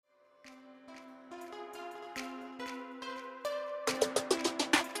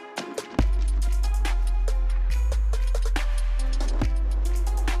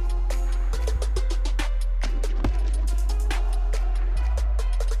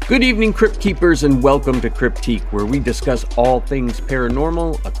Good evening, Crypt Keepers, and welcome to Cryptique, where we discuss all things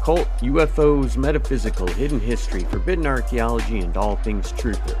paranormal, occult, UFOs, metaphysical, hidden history, forbidden archaeology, and all things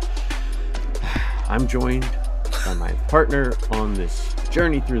truther. I'm joined by my partner on this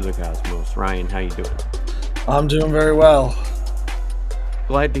journey through the cosmos. Ryan, how you doing? I'm doing very well.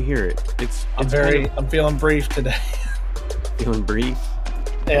 Glad to hear it. I'm feeling brief today. Feeling brief?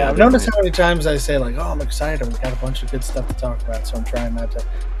 Yeah, I've noticed how many times I say like, "Oh, I'm excited. We've got a bunch of good stuff to talk about." So I'm trying not to.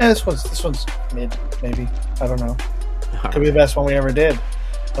 Yeah, this one's mid, maybe. I don't know. Could be the best one we ever did.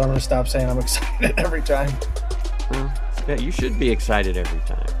 But I'm gonna stop saying I'm excited every time. Well, yeah, you should be excited every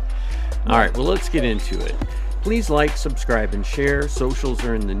time. All right, well, let's get into it. Please like, subscribe, and share. Socials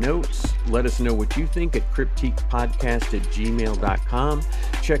are in the notes. Let us know what you think at cryptiquepodcast@gmail.com.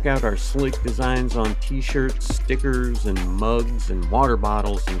 Check out our slick designs on t-shirts, stickers, and mugs, and water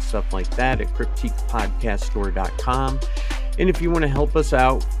bottles, and stuff like that at cryptiquepodcaststore.com. And if you want to help us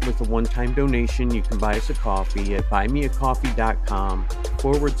out with a one-time donation, you can buy us a coffee at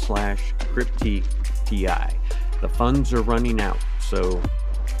buymeacoffee.com/cryptiquepi. The funds are running out, so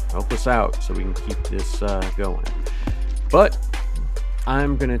help us out so we can keep this going. But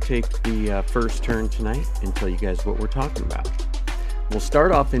I'm going to take the first turn tonight and tell you guys what we're talking about. We'll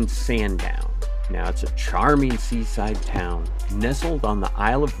start off in Sandown. Now, it's a charming seaside town nestled on the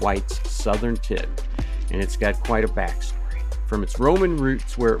Isle of Wight's southern tip, and it's got quite a backstory. From its Roman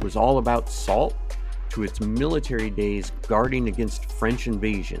roots, where it was all about salt, to its military days guarding against French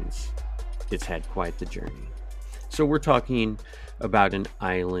invasions, it's had quite the journey. So we're talking about an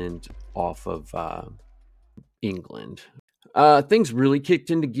island off of England. Things really kicked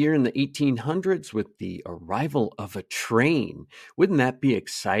into gear in the 1800s with the arrival of a train. Wouldn't that be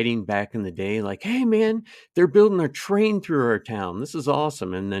exciting back in the day? Like, hey man, they're building a train through our town. This is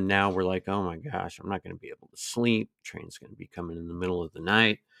awesome. And then now we're like, oh my gosh, I'm not going to be able to sleep. Train's going to be coming in the middle of the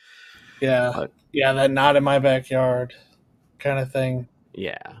night. Yeah, that not in my backyard kind of thing.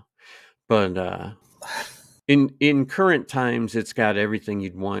 Yeah, but In current times, it's got everything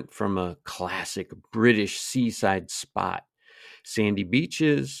you'd want from a classic British seaside spot. Sandy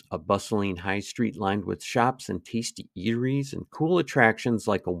beaches, a bustling high street lined with shops and tasty eateries, and cool attractions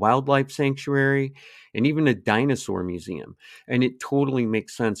like a wildlife sanctuary and even a dinosaur museum. And it totally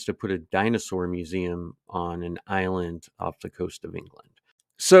makes sense to put a dinosaur museum on an island off the coast of England.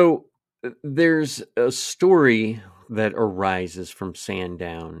 So there's a story that arises from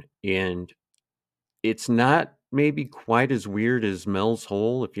Sandown, and it's not maybe quite as weird as Mel's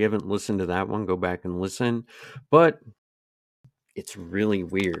Hole. If you haven't listened to that one, go back and listen. But it's really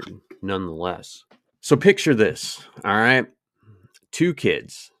weird nonetheless. So picture this, all right? 2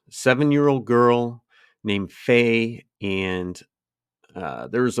 kids, 7-year-old girl named Faye, and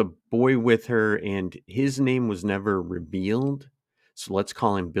there was a boy with her, and his name was never revealed. So let's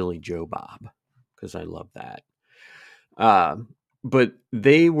call him Billy Joe Bob, because I love that. But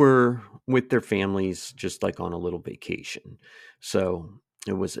they were with their families just like on a little vacation. So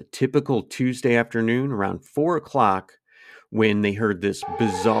it was a typical Tuesday afternoon around 4 o'clock when they heard this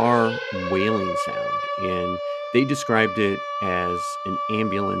bizarre wailing sound. And they described it as an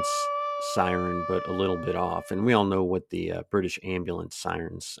ambulance siren, but a little bit off. And we all know what the British ambulance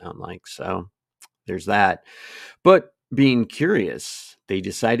sirens sound like. So there's that. But being curious, they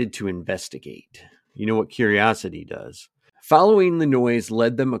decided to investigate. You know what curiosity does. Following the noise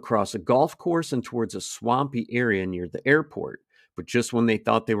led them across a golf course and towards a swampy area near the airport. But just when they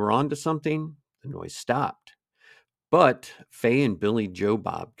thought they were onto something, the noise stopped. But Faye and Billy Joe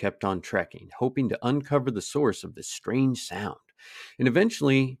Bob kept on trekking, hoping to uncover the source of this strange sound. And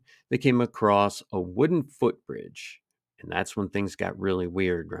eventually, they came across a wooden footbridge. And that's when things got really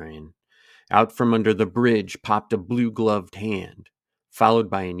weird, Ryan. Out from under the bridge popped a blue-gloved hand, followed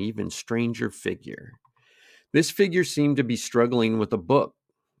by an even stranger figure. This figure seemed to be struggling with a book,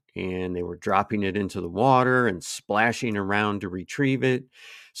 and they were dropping it into the water and splashing around to retrieve it.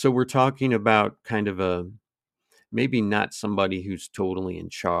 So we're talking about kind of maybe not somebody who's totally in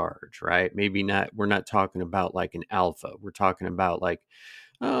charge, right? Maybe not, we're not talking about like an alpha. We're talking about like,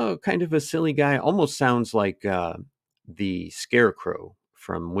 kind of a silly guy. Almost sounds like the Scarecrow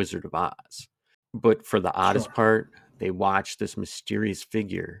from Wizard of Oz. But for the oddest part, they watched this mysterious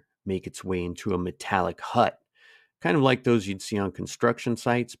figure make its way into a metallic hut, kind of like those you'd see on construction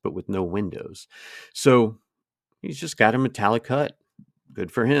sites, but with no windows. So he's just got a metallic hut.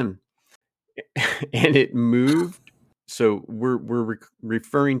 Good for him. And it moved. So we're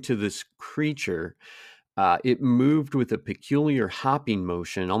referring to this creature. It moved with a peculiar hopping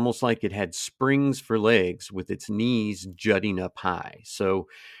motion, almost like it had springs for legs with its knees jutting up high. So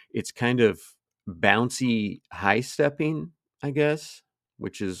it's kind of bouncy high stepping, I guess.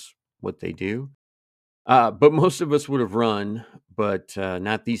 which is what they do. But most of us would have run, but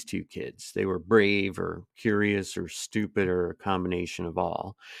not these two kids. They were brave or curious or stupid or a combination of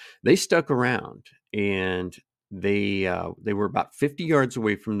all. They stuck around, and they were about 50 yards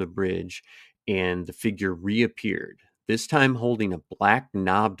away from the bridge, and the figure reappeared, this time holding a black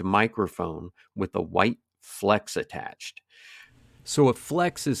knobbed microphone with a white flex attached. So a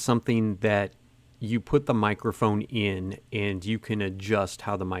flex is something that you put the microphone in and you can adjust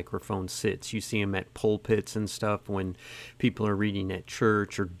how the microphone sits. You see them at pulpits and stuff when people are reading at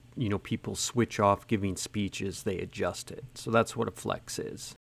church, or people switch off giving speeches, they adjust it. So that's what a flex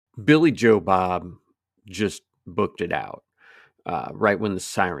is. Billy Joe Bob just booked it out right when the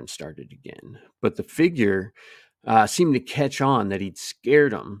siren started again. But the figure seemed to catch on that he'd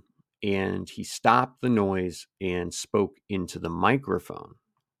scared him, and he stopped the noise and spoke into the microphone.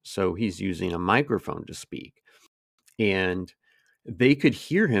 So he's using a microphone to speak. And they could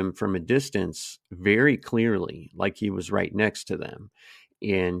hear him from a distance very clearly, like he was right next to them.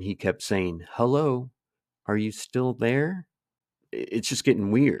 And he kept saying, "Hello, are you still there?" It's just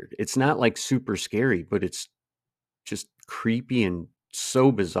getting weird. It's not like super scary, but it's just creepy and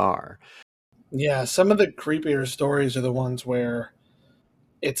so bizarre. Yeah, some of the creepier stories are the ones where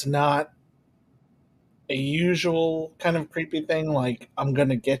it's not a usual kind of creepy thing, like "I'm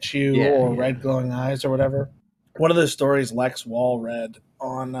gonna get you" Yeah, or yeah. "red glowing eyes" or whatever. One of the stories Lex Wall read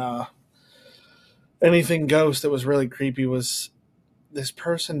on Anything Ghost that was really creepy was this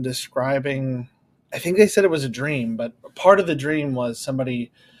person describing, I think they said it was a dream, but part of the dream was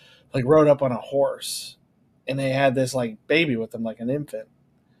somebody like rode up on a horse and they had this like baby with them, like an infant.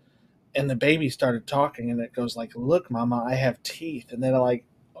 And the baby started talking and it goes like, "Look, mama, I have teeth." And then it like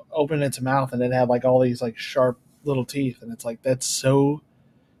opened its mouth and it had like all these like sharp little teeth. And it's like, that's so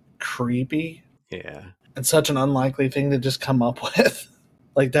creepy Yeah. and such an unlikely thing to just come up with.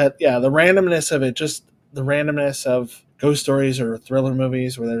 Like that, yeah, the randomness of it, just the randomness of ghost stories or thriller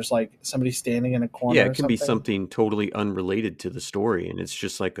movies where there's like somebody standing in a corner Yeah, or it can be something. something totally unrelated to the story, and it's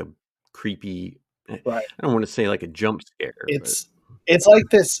just like a creepy, I Right. don't want to say like a jump scare, but It's it's like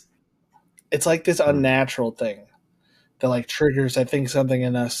this it's like this mm, unnatural thing that like triggers, I think, something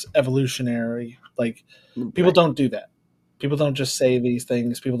in us evolutionary. Like people right. don't do that. People don't just say these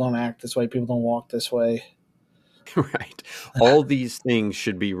things. People don't act this way. People don't walk this way. Right. All these things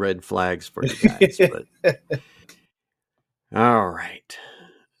should be red flags for you guys, but all right.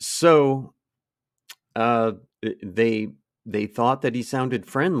 So, uh they they thought that he sounded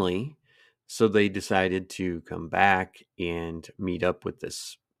friendly, so they decided to come back and meet up with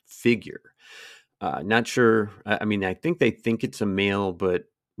this figure. Not sure. I mean, I think they think it's a male, but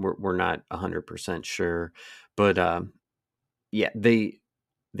we're not 100% sure. But yeah, they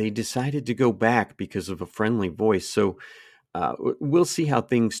decided to go back because of a friendly voice. So we'll see how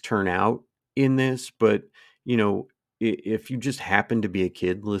things turn out in this. But if you just happen to be a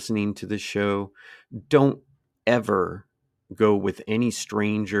kid listening to this show, don't ever go with any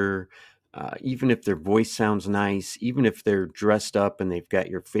stranger, even if their voice sounds nice, even if they're dressed up and they've got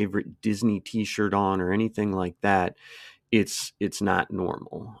your favorite Disney T-shirt on or anything like that. It's not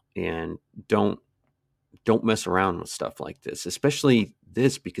normal, and don't mess around with stuff like this, especially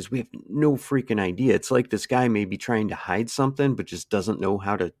this, because we have no freaking idea. It's like this guy may be trying to hide something, but just doesn't know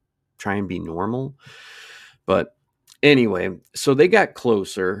how to try and be normal. But anyway, so they got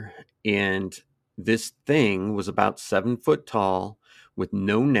closer, and this thing was about 7 foot tall with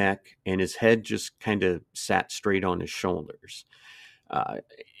no neck, and his head just kind of sat straight on his shoulders. Uh,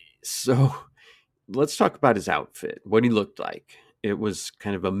 so let's talk about his outfit, what he looked like. It was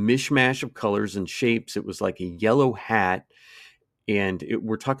kind of a mishmash of colors and shapes. It was like a yellow hat, and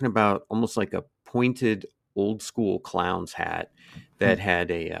we're talking about almost like a pointed old school clown's hat that had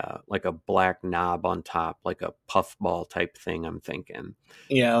a like a black knob on top, like a puffball type thing, I'm thinking.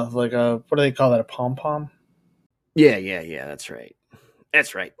 Yeah, like a, what do they call that? A pom pom? Yeah.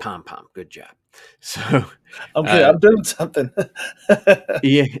 That's right. Pom pom. Good job. So, Okay, uh, I'm doing something.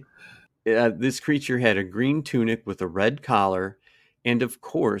 yeah, this creature had a green tunic with a red collar, and of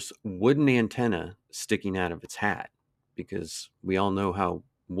course, wooden antenna sticking out of its hat, because we all know how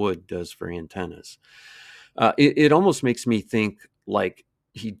wood does for antennas. It almost makes me think like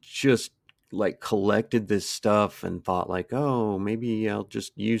he just like collected this stuff and thought like, oh, maybe I'll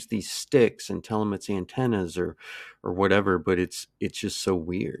just use these sticks and tell him it's antennas or whatever. But it's just so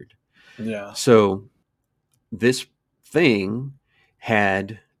weird. Yeah. So this thing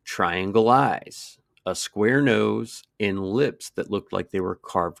had triangle eyes, a square nose, and lips that looked like they were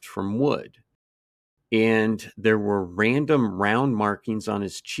carved from wood. and there were random round markings on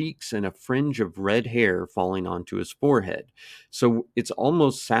his cheeks and a fringe of red hair falling onto his forehead. So it's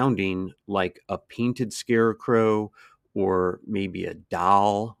almost sounding like a painted scarecrow or maybe a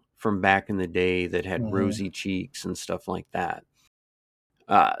doll from back in the day that had rosy cheeks and stuff like that.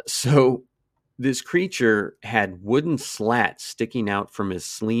 So this creature had wooden slats sticking out from his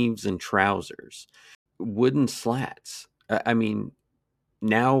sleeves and trousers. Wooden slats. I mean,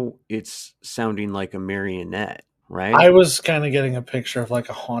 now it's sounding like a marionette, right? I was kind of getting a picture of like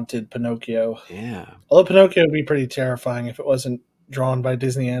a haunted Pinocchio. Yeah. Although Pinocchio would be pretty terrifying if it wasn't drawn by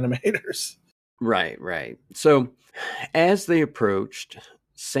Disney animators. Right. So as they approached,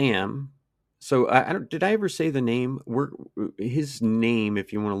 Sam... So did I ever say the name? His name,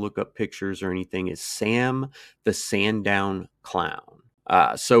 if you want to look up pictures or anything, is Sam the Sandown Clown.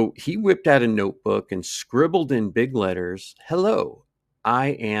 So he whipped out a notebook and scribbled in big letters, "Hello, I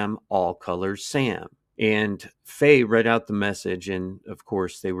am All Colors Sam." And Faye read out the message, and of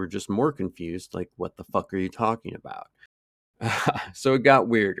course they were just more confused, like, what the fuck are you talking about? So it got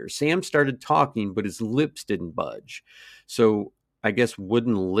weirder. Sam started talking, but his lips didn't budge. So I guess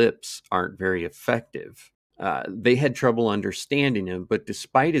wooden lips aren't very effective. They had trouble understanding him, but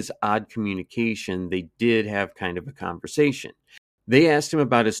despite his odd communication, they did have kind of a conversation. They asked him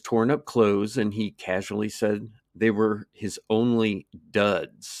about his torn up clothes, and he casually said they were his only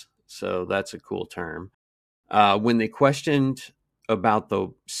duds. So that's a cool term. When they questioned about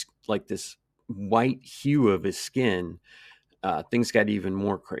this white hue of his skin, things got even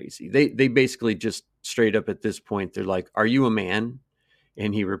more crazy. They basically just straight up at this point, they're like, "Are you a man?"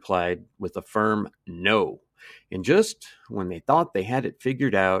 And he replied with a firm no. And just when they thought they had it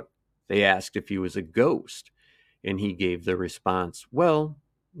figured out, they asked if he was a ghost. And he gave the response, "Well,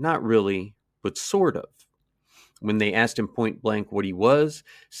 not really, but sort of." When they asked him point blank what he was,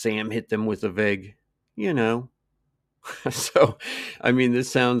 Sam hit them with a vague, "You know." So, I mean,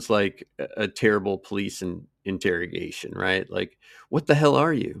 this sounds like a terrible police interrogation, right? Like, "What the hell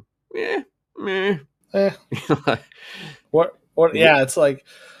are you?" Meh. What? Yeah, it's like,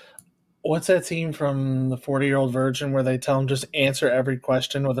 what's that scene from the 40-Year-Old Virgin where they tell him just answer every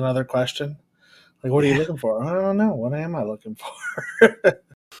question with another question? Like, what are you looking for? I don't know. What am I looking for?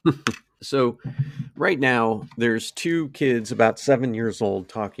 So right now there's two kids about 7 years old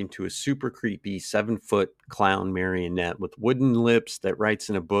talking to a super creepy 7-foot clown marionette with wooden lips that writes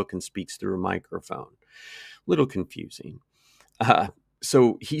in a book and speaks through a microphone. Little confusing.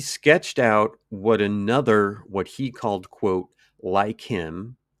 So he sketched out what he called, quote, "like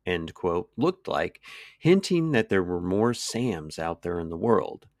him," end quote, looked like, hinting that there were more Sams out there in the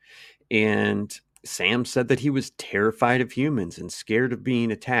world. And Sam said that he was terrified of humans and scared of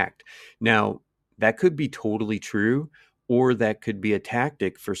being attacked. Now, that could be totally true, or that could be a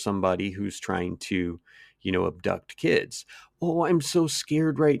tactic for somebody who's trying to, abduct kids. "Oh, I'm so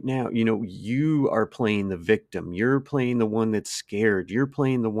scared right now." You are playing the victim. You're playing the one that's scared. You're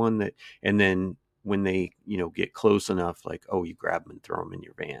playing the one that, and then when they, get close enough, like, oh, you grab them and throw them in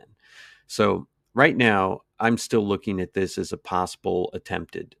your van. So right now, I'm still looking at this as a possible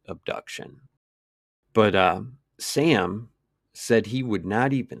attempted abduction. But Sam said he would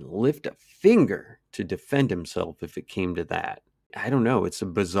not even lift a finger to defend himself if it came to that. I don't know. It's a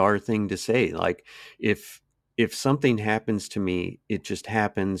bizarre thing to say. Like, if something happens to me, it just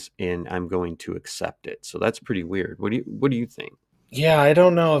happens and I'm going to accept it. So that's pretty weird. What do you think? Yeah, I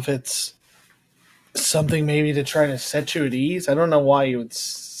don't know if it's something maybe to try to set you at ease. I don't know why you would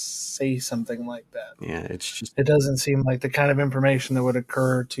say something like that. Yeah, it doesn't seem like the kind of information that would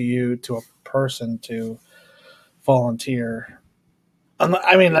occur to you, to a person, to volunteer.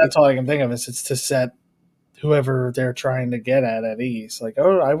 I mean, that's all I can think of is it's to set whoever they're trying to get at ease. Like,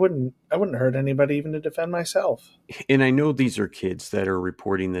 oh, I wouldn't hurt anybody even to defend myself. And I know these are kids that are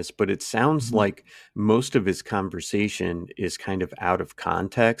reporting this, but it sounds like most of his conversation is kind of out of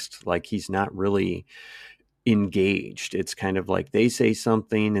context. Like, he's not really engaged. It's kind of like they say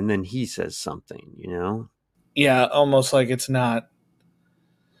something and then he says something, Yeah, almost like it's not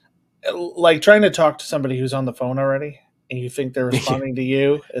like trying to talk to somebody who's on the phone already and you think they're responding to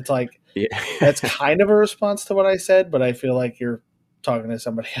you. It's like, that's kind of a response to what I said, but I feel like you're talking to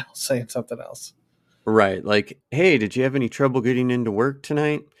somebody else saying something else. Right. Like, "Hey, did you have any trouble getting into work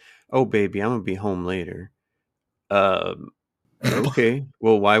tonight?" "Oh, baby, I'm going to be home later." Okay.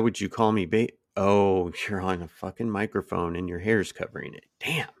 Well, why would you call me "Oh, you're on a fucking microphone and your hair's covering it."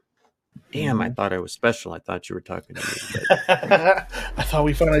 Damn, I thought I was special. I thought you were talking to me. But... I thought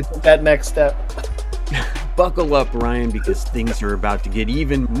we finally took that next step. Buckle up, Ryan, because things are about to get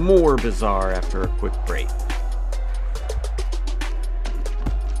even more bizarre after a quick break.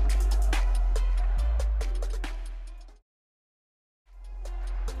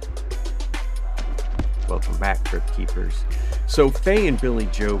 keepers. So Faye and Billy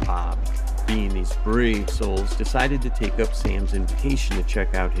Joe Bob, being these brave souls, decided to take up Sam's invitation to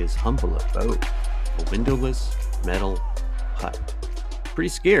check out his humble abode, a windowless metal hut. Pretty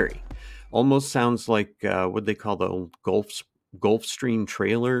scary. Almost sounds like what they call the old Gulfstream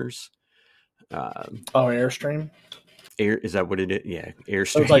trailers. Airstream. Air, is that what it is? Yeah,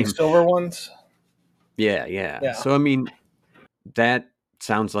 Those like Airstream. silver ones. Yeah. So I mean, that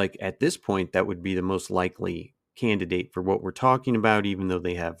sounds like at this point that would be the most likely candidate for what we're talking about, even though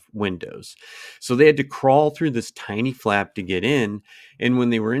they have windows. So they had to crawl through this tiny flap to get in. And when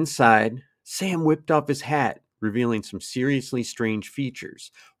they were inside, Sam whipped off his hat, revealing some seriously strange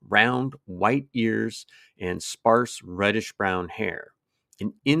features: round, white ears and sparse reddish brown hair.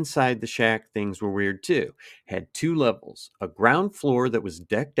 And inside the shack, things were weird too. Had two levels, a ground floor that was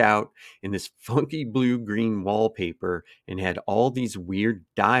decked out in this funky blue green wallpaper and had all these weird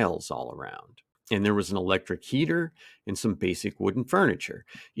dials all around. And there was an electric heater and some basic wooden furniture,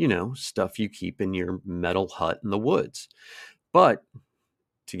 stuff you keep in your metal hut in the woods. But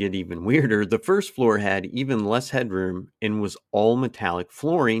to get even weirder, the first floor had even less headroom and was all metallic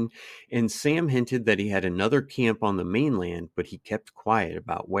flooring. And Sam hinted that he had another camp on the mainland, but he kept quiet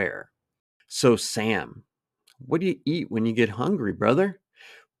about where. So, Sam, what do you eat when you get hungry, brother?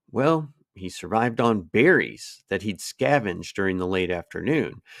 Well, he survived on berries that he'd scavenged during the late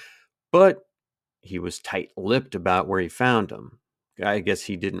afternoon, but he was tight-lipped about where he found them. I guess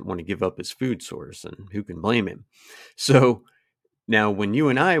he didn't want to give up his food source, and who can blame him? So now when you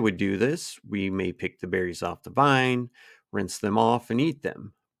and I would do this, we may pick the berries off the vine, rinse them off, and eat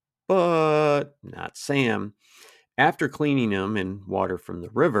them. But not Sam. After cleaning them in water from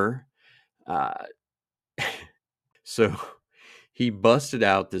the river, uh, so he busted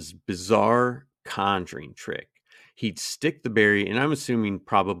out this bizarre conjuring trick. He'd stick the berry, and I'm assuming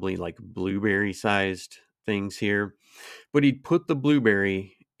probably like blueberry sized things here, but he'd put the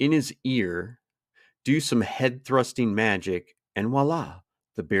blueberry in his ear, do some head thrusting magic, and voila,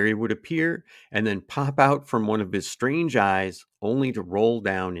 the berry would appear and then pop out from one of his strange eyes, only to roll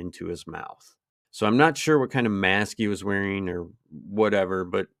down into his mouth. So I'm not sure what kind of mask he was wearing or whatever,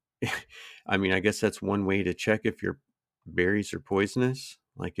 but I mean, I guess that's one way to check if your berries are poisonous.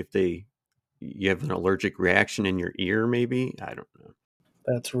 Like if you have an allergic reaction in your ear, maybe. I don't know.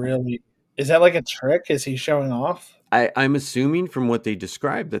 That's really. Is that like a trick? Is he showing off? I'm assuming from what they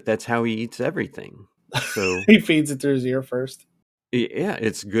described that that's how he eats everything. So he feeds it through his ear first. Yeah,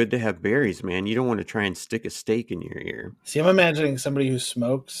 it's good to have berries, man. You don't want to try and stick a steak in your ear. See, I'm imagining somebody who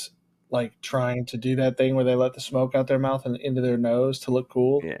smokes, like trying to do that thing where they let the smoke out their mouth and into their nose to look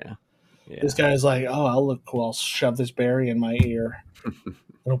cool. Yeah. This guy's like, oh, I'll look cool. I'll shove this berry in my ear.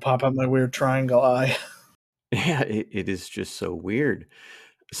 It'll pop out my weird triangle eye. Yeah, it is just so weird.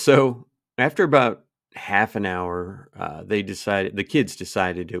 So after about half an hour, the kids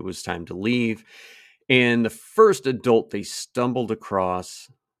decided it was time to leave. And the first adult they stumbled across,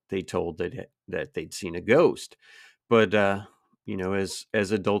 they told that they'd seen a ghost. But,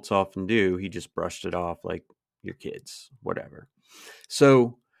 as adults often do, he just brushed it off like, your kids, whatever.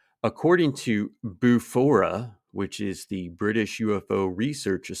 So according to Bufora, which is the British UFO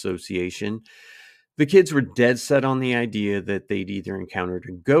Research Association, the kids were dead set on the idea that they'd either encountered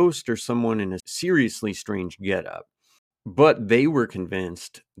a ghost or someone in a seriously strange getup. But they were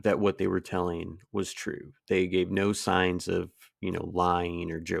convinced that what they were telling was true. They gave no signs of, lying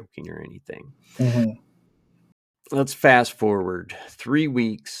or joking or anything. Mm-hmm. Let's fast forward 3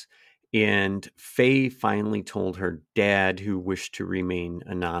 weeks, and Faye finally told her dad, who wished to remain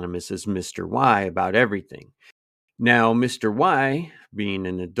anonymous as Mr. Y, about everything. Now, Mr. Y, being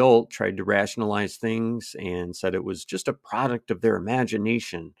an adult, tried to rationalize things and said it was just a product of their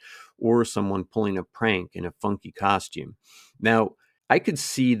imagination or someone pulling a prank in a funky costume. Now, I could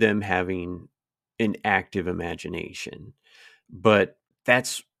see them having an active imagination, but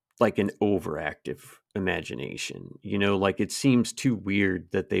that's like an overactive imagination. Like it seems too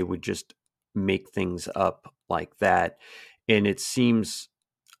weird that they would just make things up like that. And it seems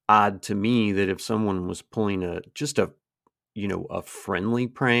odd to me that if someone was pulling a friendly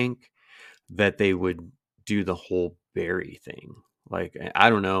prank, that they would do the whole berry thing. Like, I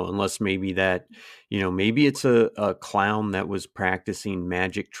don't know, unless maybe that, maybe it's a clown that was practicing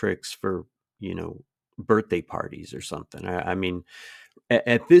magic tricks for, birthday parties or something. I mean,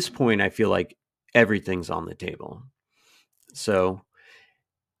 at this point, I feel like everything's on the table. So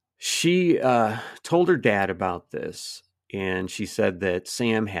she told her dad about this. And she said that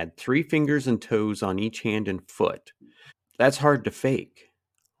Sam had 3 fingers and toes on each hand and foot. That's hard to fake,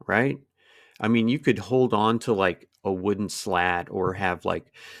 right? I mean, you could hold on to like a wooden slat or have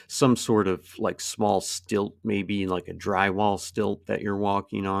like some sort of like small stilt, maybe like a drywall stilt that you're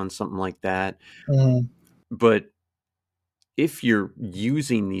walking on, something like that. Mm. But if you're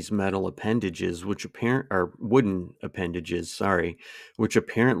using these metal appendages, which apparent or wooden appendages, sorry, which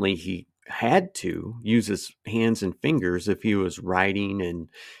apparently he had to use his hands and fingers if he was riding and,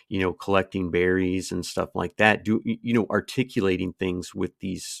 collecting berries and stuff like that, articulating things with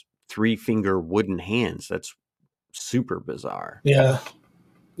these 3-finger wooden hands. That's super bizarre. Yeah.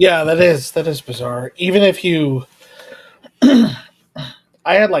 Yeah, that is bizarre. Even if you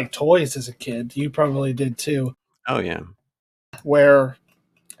I had like toys as a kid, you probably did too, Oh yeah. where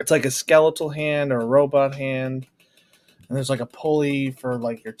it's like a skeletal hand or a robot hand, and there's like a pulley for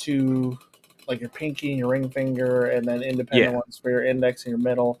like your two, like your pinky and your ring finger, and then independent Yeah. ones for your index and your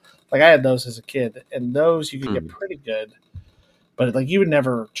middle. Like I had those as a kid, and those you could get Mm. pretty good, but like you would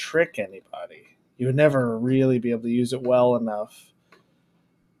never trick anybody. You would never really be able to use it well enough.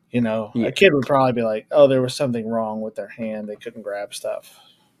 A Yeah. kid would probably be like, "Oh, there was something wrong with their hand; they couldn't grab stuff."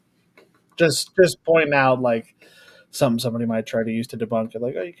 Just pointing out like something somebody might try to use to debunk it,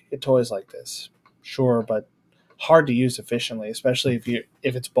 like, "Oh, you can get toys like this." Sure, but hard to use efficiently, especially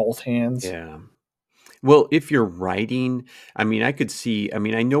if it's both hands. Yeah. Well, if you're writing, I mean, I could see, I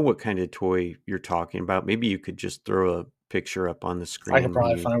mean, I know what kind of toy you're talking about. Maybe you could just throw a picture up on the I could screen when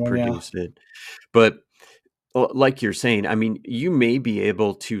probably you find one, yeah. produce it. But like you're saying, I mean, you may be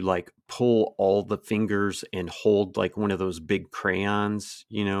able to like pull all the fingers and hold like one of those big crayons,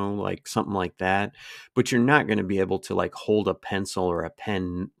 like something like that. But you're not going to be able to like hold a pencil or a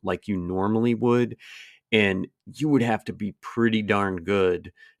pen like you normally would. And you would have to be pretty darn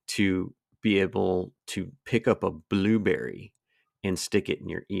good to be able to pick up a blueberry and stick it in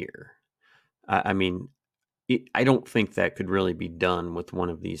your ear. I mean, I don't think that could really be done with one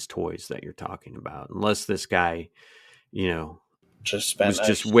of these toys that you're talking about, unless this guy, you know, Just spent was a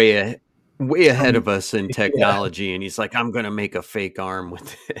just way ahead some, of us in yeah, technology, and he's like, I'm going to make a fake arm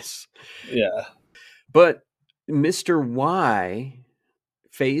with this. yeah. But Mr. Y,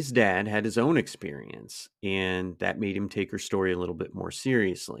 Faye's dad, had his own experience, and that made him take her story a little bit more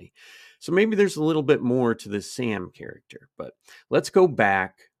seriously. So maybe there's a little bit more to this Sam character, but let's go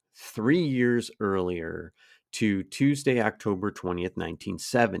back 3 years earlier to Tuesday, October 20th,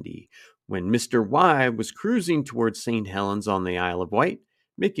 1970, when Mr. Y was cruising towards St. Helens on the Isle of Wight,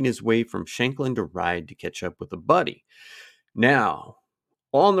 making his way from Shanklin to Ryde to catch up with a buddy. Now,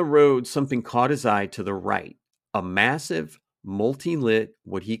 on the road, something caught his eye to the right, a massive, multi-lit,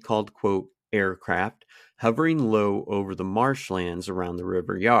 what he called, quote, aircraft, hovering low over the marshlands around the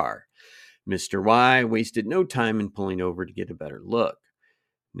River Yar. Mr. Y wasted no time in pulling over to get a better look.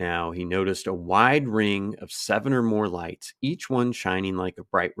 Now he noticed a wide ring of 7 or more lights, each one shining like a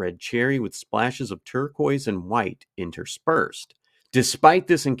bright red cherry with splashes of turquoise and white interspersed. Despite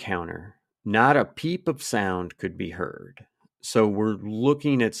this encounter, not a peep of sound could be heard. So we're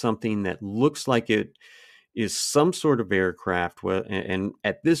looking at something that looks like it is some sort of aircraft, and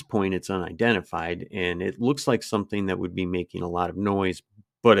at this point it's unidentified, and it looks like something that would be making a lot of noise,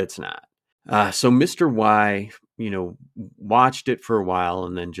 but it's not. So Mr. Y, watched it for a while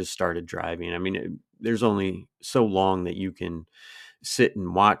and then just started driving. I mean, there's only so long that you can sit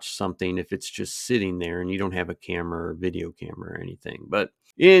and watch something if it's just sitting there and you don't have a camera or video camera or anything. But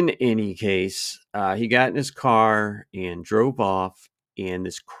in any case, he got in his car and drove off, and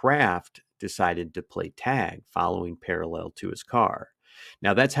this craft decided to play tag following parallel to his car.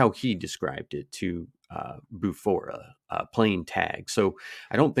 Now, that's how he described it to Bufora, playing tag. So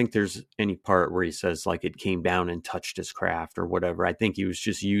I don't think there's any part where he says like it came down and touched his craft or whatever. I think he was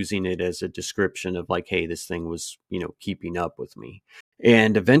just using it as a description of like, hey, this thing was, keeping up with me.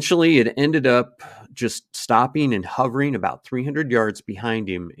 And eventually it ended up just stopping and hovering about 300 yards behind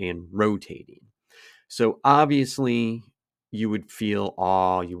him and rotating. So obviously you would feel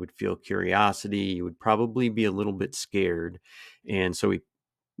awe, you would feel curiosity, you would probably be a little bit scared. And so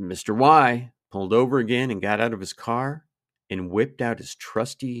Mr. Y pulled over again and got out of his car and whipped out his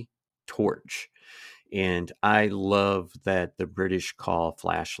trusty torch. And I love that the British call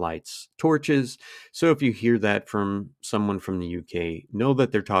flashlights torches. So if you hear that from someone from the UK, know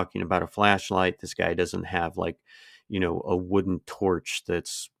that they're talking about a flashlight. This guy doesn't have like, a wooden torch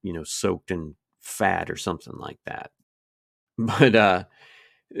that's, soaked in fat or something like that. But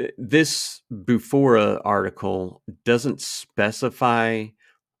this Bufora article doesn't specify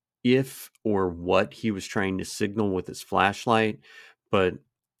if or what he was trying to signal with his flashlight, but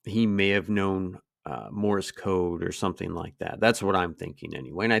he may have known Morse code or something like that. That's what I'm thinking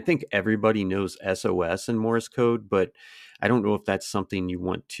anyway. And I think everybody knows SOS and Morse code, but I don't know if that's something you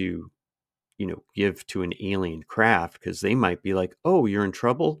want to, give to an alien craft, because they might be like, oh, you're in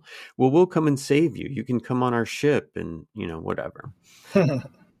trouble? Well, we'll come and save you. You can come on our ship and, whatever.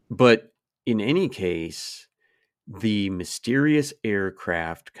 But in any case, the mysterious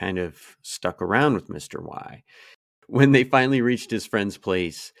aircraft kind of stuck around with Mr. Y. When they finally reached his friend's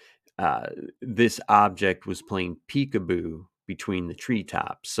place, this object was playing peekaboo between the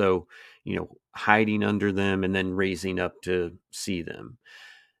treetops. So, hiding under them and then raising up to see them.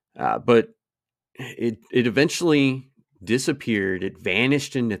 But it eventually disappeared. It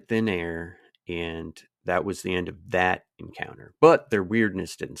vanished into thin air, and that was the end of that encounter. But their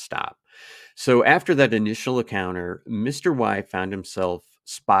weirdness didn't stop. So after that initial encounter, Mr. Y found himself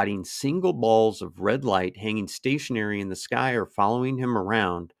spotting single balls of red light hanging stationary in the sky or following him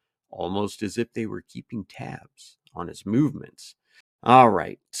around, almost as if they were keeping tabs on his movements. All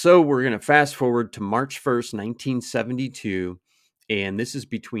right, so we're going to fast forward to March 1st, 1972, and this is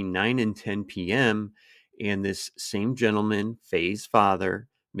between 9 and 10 p.m., and this same gentleman, Faye's father,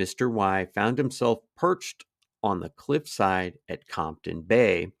 Mr. Y, found himself perched on the cliffside at Compton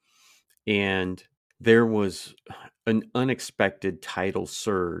Bay, and there was an unexpected tidal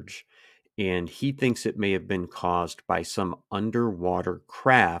surge, and he thinks it may have been caused by some underwater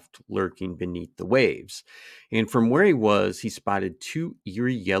craft lurking beneath the waves. And from where he was, he spotted two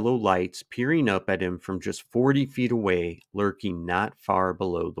eerie yellow lights peering up at him from just 40 feet away, lurking not far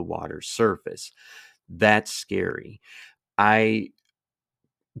below the water's surface. That's scary. I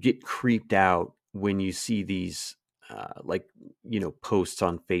get creeped out when you see these posts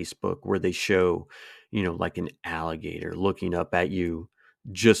on Facebook where they show, like an alligator looking up at you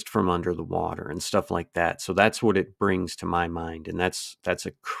just from under the water and stuff like that. So that's what it brings to my mind. And that's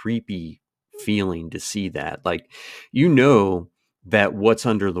a creepy feeling to see that. Like, that what's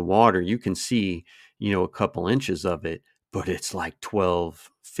under the water, you can see, a couple inches of it, but it's like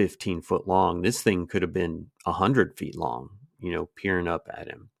 12, 15 foot long. This thing could have been 100 feet long, peering up at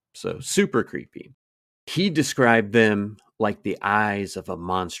him. So super creepy. He described them like the eyes of a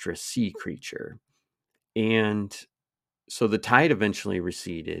monstrous sea creature. And so the tide eventually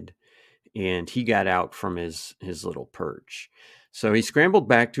receded, and he got out from his little perch. So he scrambled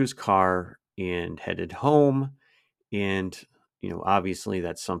back to his car and headed home. And, obviously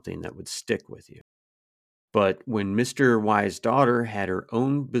that's something that would stick with you. But when Mr. Y's daughter had her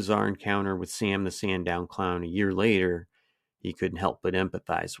own bizarre encounter with Sam the Sandown Clown a year later, he couldn't help but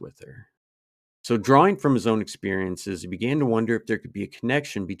empathize with her. So drawing from his own experiences, he began to wonder if there could be a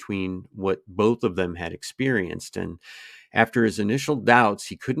connection between what both of them had experienced. And after his initial doubts,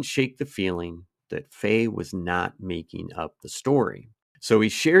 he couldn't shake the feeling that Faye was not making up the story. So he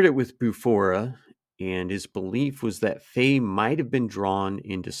shared it with Bufora, and his belief was that Faye might have been drawn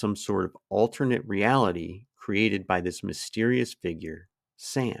into some sort of alternate reality created by this mysterious figure,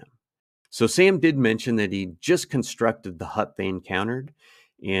 Sam. So Sam did mention that he just constructed the hut they encountered,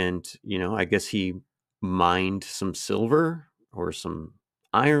 and, I guess he mined some silver or some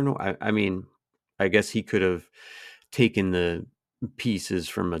iron. I guess he could have taken the pieces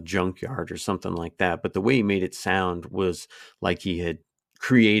from a junkyard or something like that. But the way he made it sound was like he had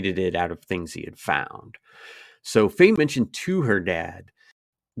created it out of things he had found. So Faye mentioned to her dad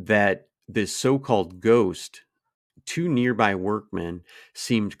that this so-called ghost, two nearby workmen,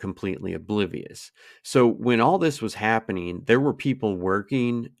 seemed completely oblivious. So when all this was happening, there were people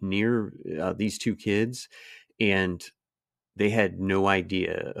working near these two kids, and they had no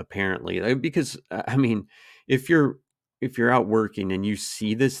idea, apparently, because if you're out working and you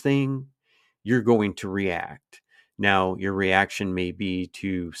see this thing, you're going to react. Now, your reaction may be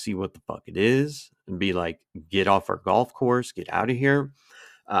to see what the fuck it is and be like, get off our golf course, get out of here.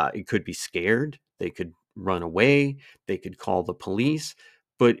 It could be scared. They could run away. They could call the police.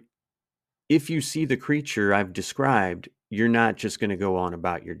 But if you see the creature I've described, you're not just going to go on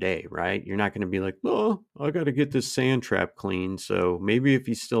about your day, right? You're not going to be like, oh, I got to get this sand trap clean, so maybe if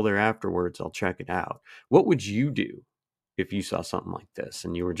he's still there afterwards, I'll check it out. What would you do if you saw something like this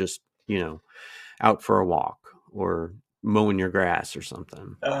and you were just, out for a walk or mowing your grass or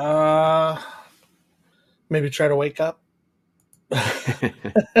something? Maybe try to wake up. All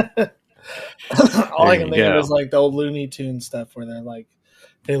I can think of is like the old Looney Tunes stuff where they're like,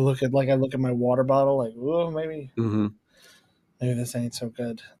 I look at my water bottle, like, oh, maybe this ain't so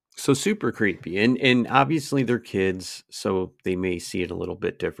good. So super creepy, and obviously they're kids, so they may see it a little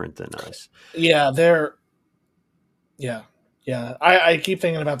bit different than us. Yeah, I keep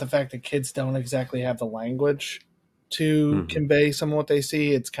thinking about the fact that kids don't exactly have the language to convey some of what they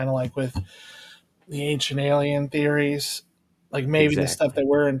see. It's kind of like with the ancient alien theories. Like maybe the stuff that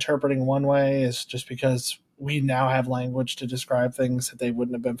we're interpreting one way is just because we now have language to describe things that they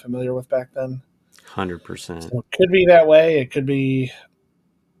wouldn't have been familiar with back then. 100%. So it could be that way. It could be.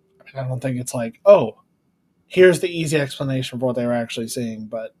 I don't think it's like, oh, here's the easy explanation for what they were actually seeing,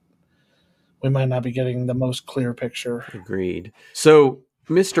 but we might not be getting the most clear picture. Agreed. So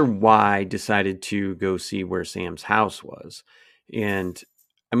Mr. Y decided to go see where Sam's house was. And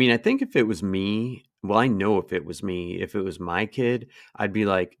I mean, I think if it was me, well, I know if it was me, if it was my kid, I'd be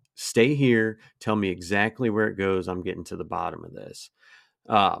like, stay here, tell me exactly where it goes. I'm getting to the bottom of this.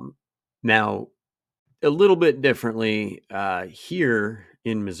 Now, a little bit differently, here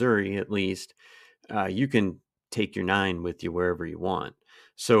in Missouri, at least, you can take your 9 with you wherever you want.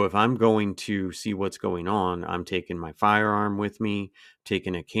 So if I'm going to see what's going on, I'm taking my firearm with me,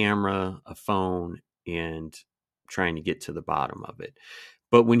 taking a camera, a phone, and trying to get to the bottom of it.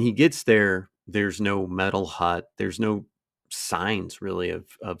 But when he gets there, there's no metal hut. There's no signs really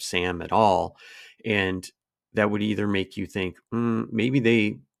of Sam at all. And that would either make you think, maybe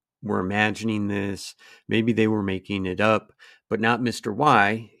they were imagining this. Maybe they were making it up, but not Mr.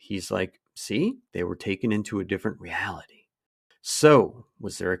 Y. He's like, see, they were taken into a different reality. So,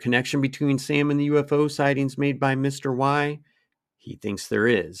 was there a connection between Sam and the UFO sightings made by Mr. Y? He thinks there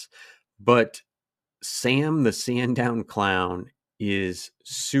is. But Sam the Sandown Clown is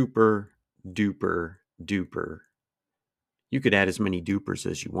super duper duper. You could add as many dupers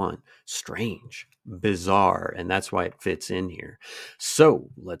as you want. Strange, bizarre, and that's why it fits in here. So,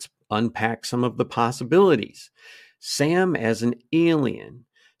 let's unpack some of the possibilities. Sam as an alien.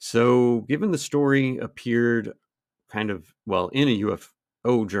 So, given the story appeared kind of, well, in a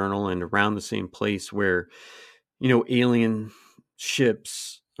UFO journal and around the same place where, alien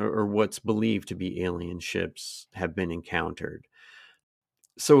ships or what's believed to be alien ships have been encountered.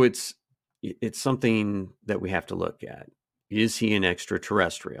 So it's something that we have to look at. Is he an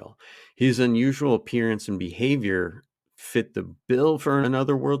extraterrestrial? His unusual appearance and behavior fit the bill for an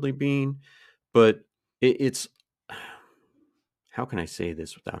otherworldly being, but it's, how can I say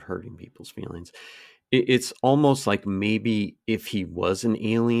this without hurting people's feelings? It's almost like maybe if he was an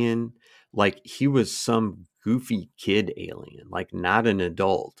alien, like he was some goofy kid alien, like not an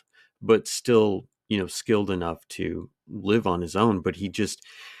adult, but still, skilled enough to live on his own. But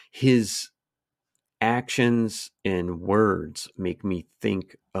his actions and words make me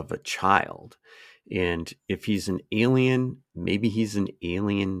think of a child. And if he's an alien, maybe he's an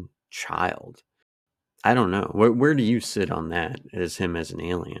alien child. I don't know. Where do you sit on that as him as an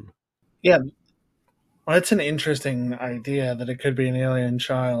alien? Yeah, well, that's an interesting idea that it could be an alien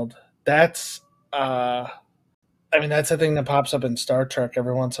child. That's, that's a thing that pops up in Star Trek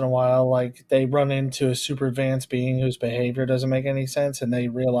every once in a while. Like they run into a super advanced being whose behavior doesn't make any sense, and they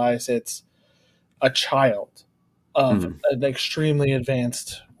realize it's a child of an extremely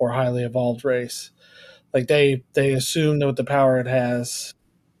advanced or highly evolved race. Like they assume that with the power it has,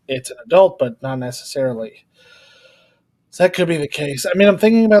 it's an adult, but not necessarily. So that could be the case. I mean, I'm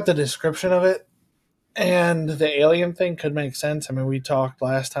thinking about the description of it, and the alien thing could make sense. I mean, we talked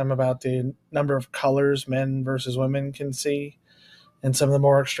last time about the number of colors men versus women can see in some of the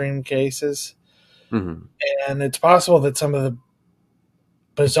more extreme cases. Mm-hmm. And it's possible that some of the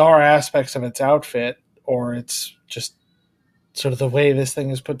bizarre aspects of its outfit, or it's just sort of the way this thing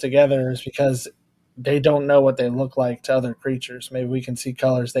is put together, is because they don't know what they look like to other creatures. Maybe we can see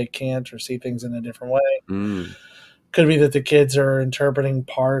colors they can't, or see things in a different way. Could be that the kids are interpreting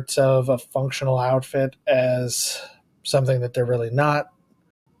parts of a functional outfit as something that they're really not.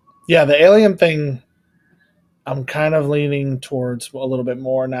 Yeah, the alien thing, I'm kind of leaning towards a little bit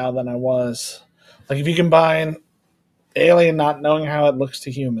more now than I was. Like if you combine alien not knowing how it looks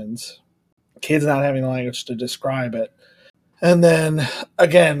to humans, kids not having the language to describe it, and then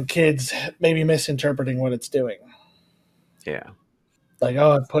again, kids maybe misinterpreting what it's doing. Yeah. Like,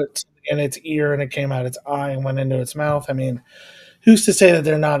 oh, it put something in its ear and it came out its eye and went into its mouth. I mean, who's to say that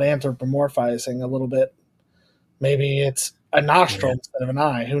they're not anthropomorphizing a little bit? Maybe it's a nostril instead of an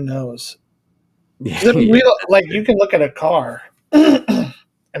eye. Who knows? Yeah. Like you can look at a car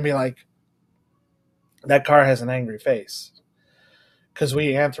and be like, that car has an angry face. Because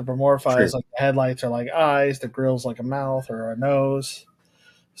we anthropomorphize, like the headlights are like eyes, the grill's like a mouth or a nose.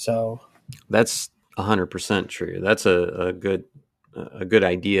 So that's 100% true. That's a good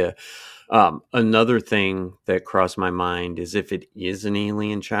idea. Another thing that crossed my mind is if it is an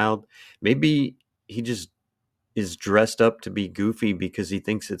alien child, maybe he just is dressed up to be goofy because he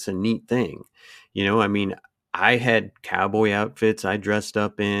thinks it's a neat thing. I mean, I had cowboy outfits I dressed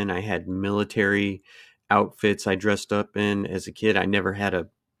up in. I had military outfits I dressed up in as a kid. I never had a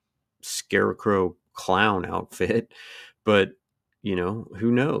scarecrow clown outfit, but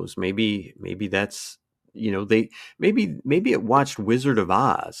who knows? Maybe that's they maybe it watched Wizard of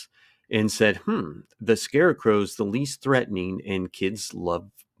Oz and said, the scarecrow's the least threatening and kids love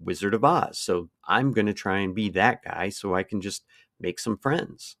Wizard of Oz. So I'm going to try and be that guy so I can just make some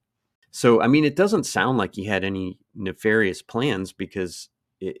friends. So, I mean, it doesn't sound like he had any nefarious plans because,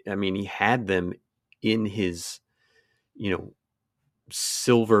 he had them in his,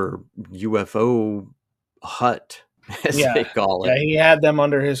 silver UFO hut, as Yeah. they call Yeah, it. he had them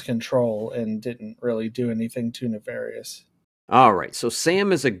under his control and didn't really do anything too nefarious. All right, so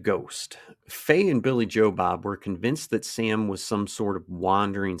Sam is a ghost. Faye and Billy Joe Bob were convinced that Sam was some sort of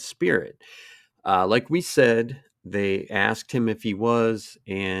wandering spirit. Like we said, they asked him if he was,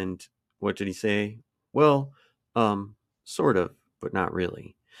 and what did he say? Well, sort of, but not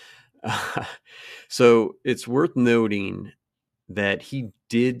really. So it's worth noting that he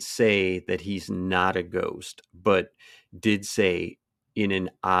did say that he's not a ghost, but did say in an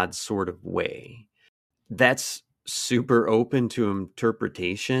odd sort of way. That's super open to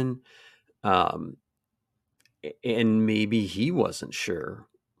interpretation. Um, and maybe he wasn't sure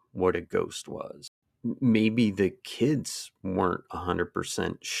what a ghost was. Maybe the kids weren't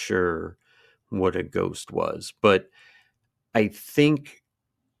 100% sure what a ghost was. But I think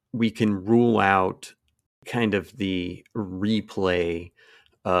we can rule out kind of the replay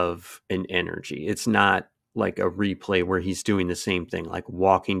of an energy. It's not like a replay where he's doing the same thing, like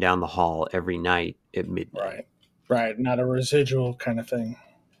walking down the hall every night at midnight. Right. Right. Not a residual kind of thing.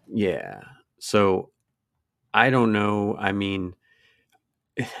 Yeah. So I don't know. I mean,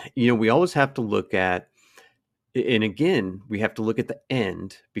 we always have to look at, and again, we have to look at the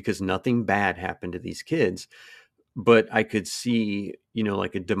end because nothing bad happened to these kids. But I could see,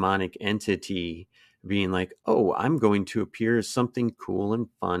 like a demonic entity being like, oh, I'm going to appear as something cool and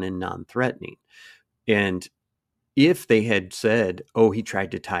fun and non-threatening. And if they had said, oh, he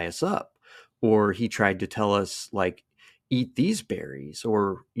tried to tie us up, or he tried to tell us, like, eat these berries,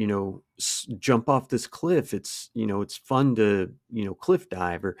 or, jump off this cliff. It's fun to, cliff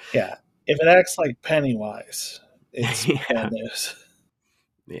dive, or, Yeah. If it acts like Pennywise, it's yeah. bad news.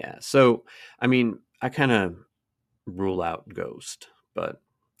 Yeah. So, I mean, I kind of rule out ghost, but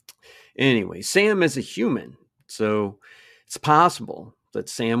anyway, Sam is a human. So it's possible that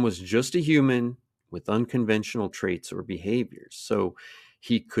Sam was just a human with unconventional traits or behaviors. So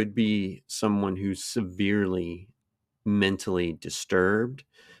he could be someone who's severely mentally disturbed,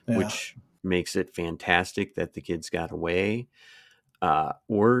 Yeah. which makes it fantastic that the kids got away.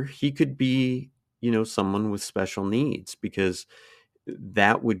 Or he could be, someone with special needs, because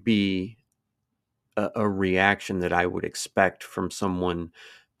that would be a reaction that I would expect from someone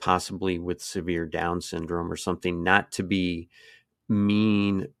possibly with severe Down syndrome or something, not to be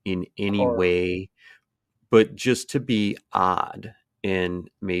mean in any Or way, but just to be odd and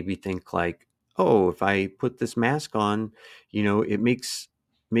maybe think like, oh, if I put this mask on, it makes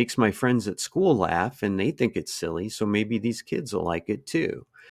my friends at school laugh and they think it's silly, so maybe these kids will like it too.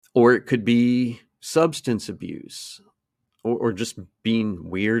 Or it could be substance abuse, or just being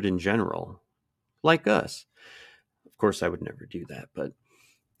weird in general, like us. Of course, I would never do that, but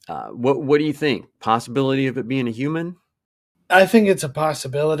what do you think? Possibility of it being a human? I think it's a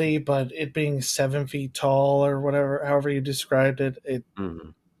possibility, but it being 7 feet tall or whatever, however you described it,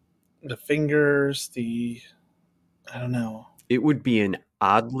 Mm. the fingers, I don't know. It would be an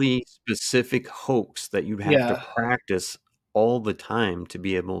oddly specific hoax that you'd have to Yeah. practice all the time to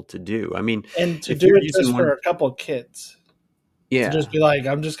be able to do. I mean, And to if do you're it using just one, for a couple kids, to just yeah, be like,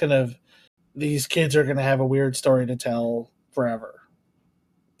 these kids are going to have a weird story to tell forever.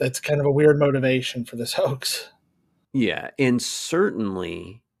 That's kind of a weird motivation for this hoax. yeah, and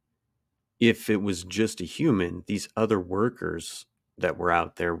certainly if it was just a human, these other workers that were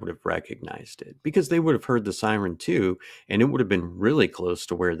out there would have recognized it because they would have heard the siren too, and it would have been really close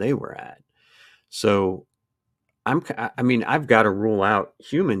to where they were at. So I've got to rule out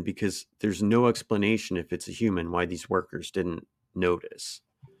human because there's no explanation if it's a human why these workers didn't notice.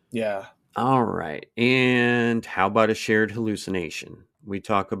 Yeah. All right. And how about a shared hallucination? We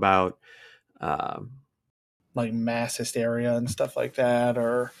talk about, um, Like mass hysteria and stuff like that,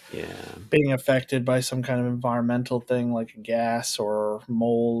 or yeah. being affected by some kind of environmental thing like a gas or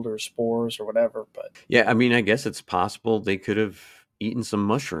mold or spores or whatever. But Yeah. I mean, I guess it's possible they could have eaten some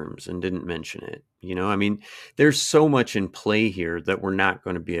mushrooms and didn't mention it. There's so much in play here that we're not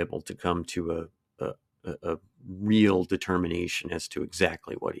going to be able to come to a real determination as to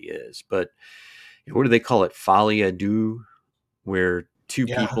exactly what he is. But what do they call it? Folie à deux, where two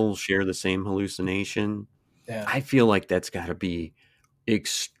yeah, people share the same hallucination. yeah, I feel like that's got to be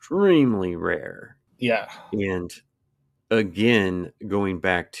extremely rare. yeah. And again, going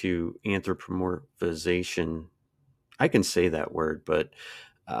back to anthropomorphization, I can say that word, but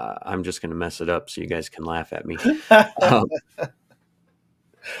I'm just going to mess it up so you guys can laugh at me. Um,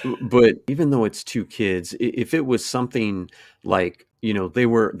 but even though it's two kids, if it was something like, they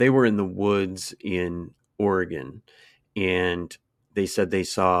were in the woods in Oregon, and they said they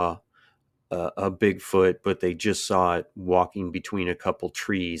saw a Bigfoot, but they just saw it walking between a couple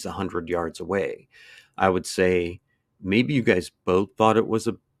trees 100 yards away, I would say maybe you guys both thought it was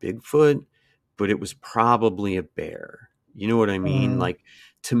a Bigfoot, but it was probably a bear. You know what I mean? Mm. Like,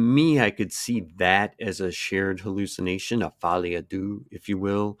 to me, I could see that as a shared hallucination, a folie à deux, if you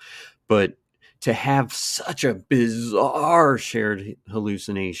will. But to have such a bizarre shared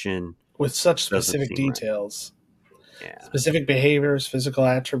hallucination With such doesn't specific seem right. details, Yeah. specific behaviors, physical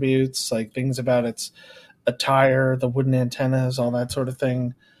attributes, like things about its attire, the wooden antennas, all that sort of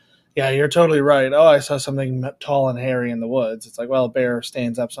thing. Yeah, you're totally right. Oh, I saw something tall and hairy in the woods. It's like, well, a bear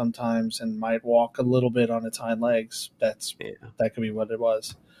stands up sometimes and might walk a little bit on its hind legs. Yeah. That could be what it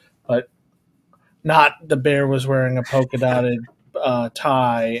was, but not the bear was wearing a polka dotted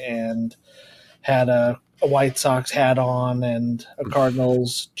tie and had a White Sox hat on and a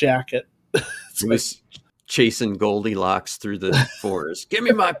Cardinals jacket. It's It like, was chasing Goldilocks through the forest. Give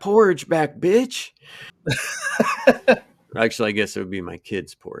me my porridge back, bitch. Actually, I guess it would be my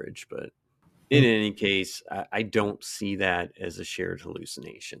kids' porridge, but in any case, I don't see that as a shared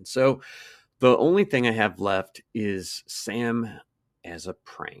hallucination. So the only thing I have left is Sam as a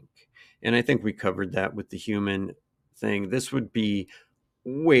prank. And I think we covered that with the human thing. This would be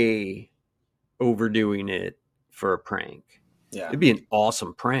way overdoing it for a prank. yeah, It'd be an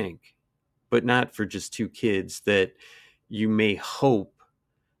awesome prank, but not for just two kids that you may hope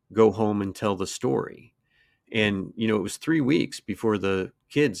go home and tell the story. And, it was 3 weeks before the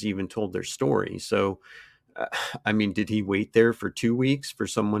kids even told their story. So, uh, I mean, did he wait there for 2 weeks for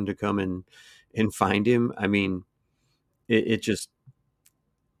someone to come and find him? I mean, it'd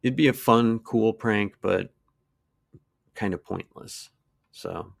be a fun, cool prank, but kind of pointless.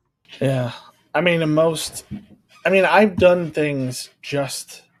 So, yeah. I've done things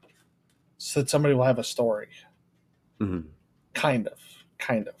just so that somebody will have a story. mhm, Kind of,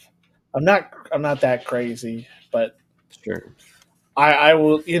 kind of. I'm not that crazy, but sure. I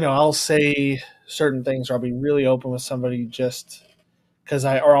will, I'll say certain things, or I'll be really open with somebody just because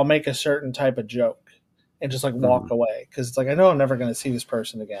I'll make a certain type of joke and just like walk Mhm. away because it's like I know I'm never going to see this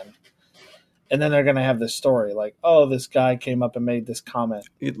person again, and then they're going to have this story like, oh, this guy came up and made this comment,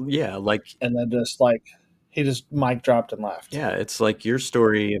 Yeah, like, and then just like he just mic dropped and left. yeah, it's like your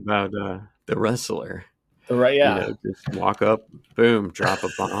story about the wrestler. The right, yeah, Just walk up, boom, drop a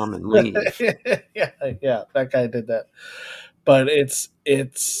bomb, and leave. yeah, yeah. That guy did that, but it's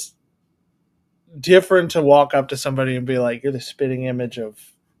different to walk up to somebody and be like, "You're the spitting image of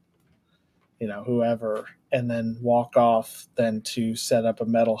whoever," and then walk off than to set up a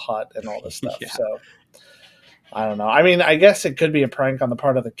metal hut and all this stuff. Yeah. So I don't know. I mean, I guess it could be a prank on the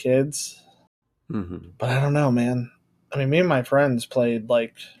part of the kids, Hmm. but I don't know, man. I mean, me and my friends played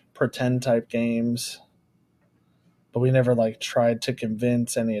like pretend type games, but we never like tried to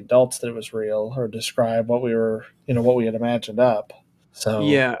convince any adults that it was real or describe what what we had imagined up. So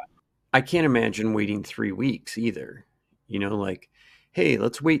Yeah, I can't imagine waiting 3 weeks either. Like, hey,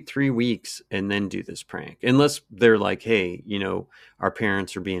 let's wait 3 weeks and then do this prank. Unless they're like, hey, our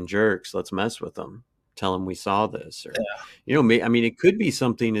parents are being jerks. Let's mess with them. Tell them we saw this. Or, I mean, it could be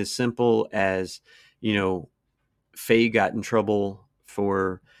something as simple as, you know, Faye got in trouble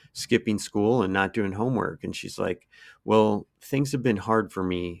for skipping school and not doing homework. And she's like, well, things have been hard for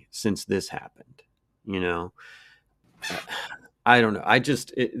me since this happened. You know, I don't know.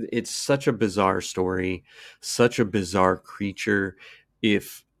 It's such a bizarre story, such a bizarre creature.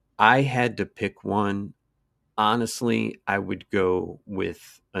 If I had to pick one, honestly, I would go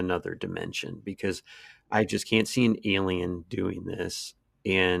with another dimension because I just can't see an alien doing this.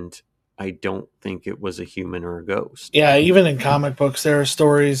 And I don't think it was a human or a ghost. yeah, even in comic books, there are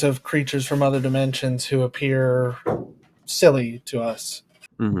stories of creatures from other dimensions who appear silly to us,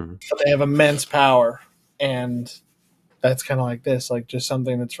 Hmm. but they have immense power, and that's kind of like this, like just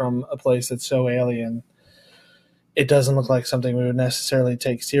something that's from a place that's so alien. It doesn't look like something we would necessarily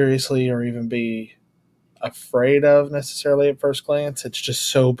take seriously or even be afraid of necessarily at first glance. It's just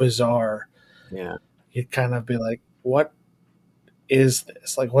so bizarre. Yeah. You'd kind of be like, what is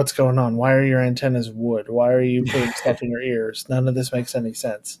this? Like, what's going on? Why are your antennas wood? Why are you putting stuff in your ears? None of this makes any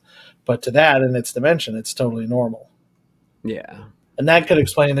sense. But to that, in its dimension, it's totally normal. Yeah. And that could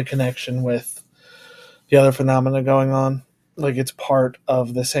explain the connection with the other phenomena going on. Like, it's part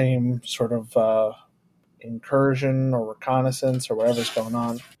of the same sort of incursion or reconnaissance or whatever's going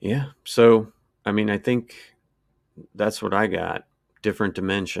on. Yeah. So, I mean, I think that's what I got. Different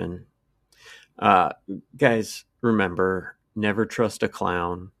dimension. Guys, remember, never trust a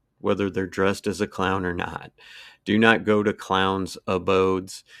clown, whether they're dressed as a clown or not. Do not go to clowns'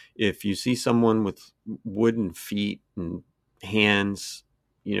 abodes. If you see someone with wooden feet and hands,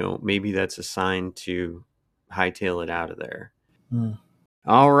 maybe that's a sign to hightail it out of there.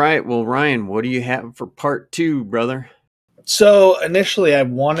 All right. Well, Ryan, what do you have for part 2, brother? So initially I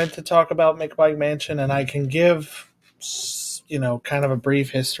wanted to talk about Mcpike Mansion, and I can give, kind of a brief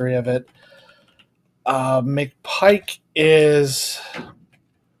history of it. Mcpike is,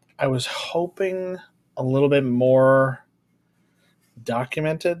 I was hoping, a little bit more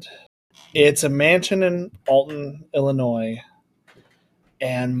documented. It's a mansion in Alton, Illinois,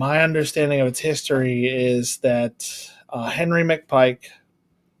 and my understanding of its history is that Henry Mcpike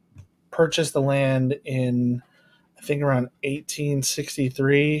purchased the land in, I think, around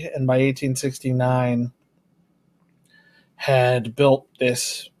 1863, and by 1869 had built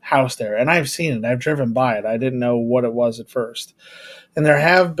this house there. And I've seen it. I've driven by it. I didn't know what it was at first. And there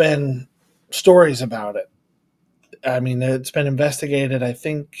have been stories about it. I mean, it's been investigated. I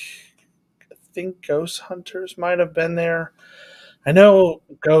think ghost hunters might have been there. I know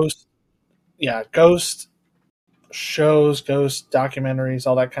ghost shows, ghost documentaries,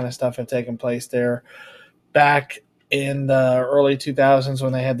 all that kind of stuff have taken place there back in the early 2000s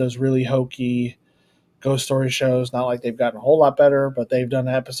when they had those really hokey ghost story shows. Not like they've gotten a whole lot better, but they've done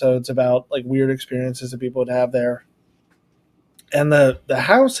episodes about like weird experiences that people would have there. And the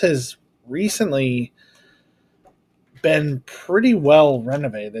house has recently been pretty well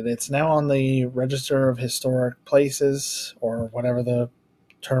renovated. It's now on the Register of Historic Places, or whatever the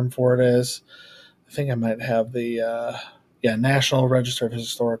term for it is. I think I might have the National Register of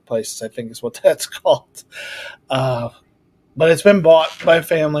Historic Places, I think is what that's called. But it's been bought by a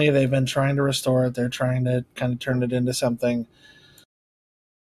family. They've been trying to restore it. They're trying to kind of turn it into something.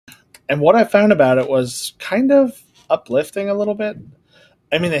 And what I found about it was kind of uplifting a little bit.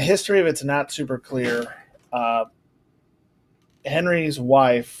 I mean, the history of it's not super clear. Henry's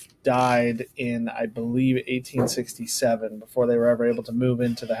wife died in, I believe, 1867 before they were ever able to move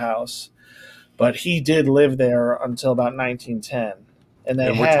into the house. But he did live there until about 1910.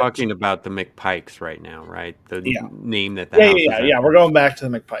 And we're talking about the Mcpikes right now, right? The name that the house is Yeah. We're going back to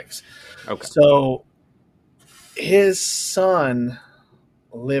the Mcpikes. Okay. So his son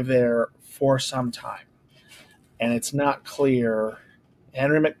lived there for some time. And it's not clear.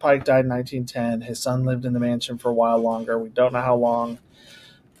 Henry Mcpike died in 1910. His son lived in the mansion for a while longer. We don't know how long.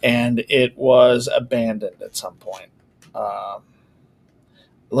 And it was abandoned at some point.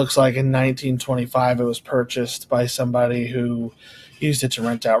 It looks like in 1925 it was purchased by somebody who used it to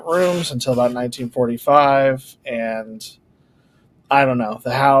rent out rooms until about 1945. And I don't know.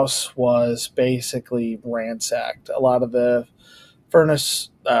 The house was basically ransacked. A lot of the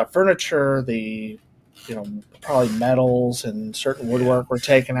furniture, the probably metals and certain woodwork were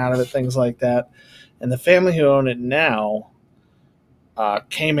taken out of it, things like that. And the family who own it now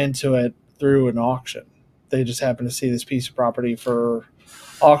came into it through an auction. They just happened to see this piece of property for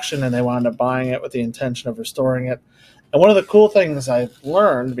auction, and they wound up buying it with the intention of restoring it. And one of the cool things I've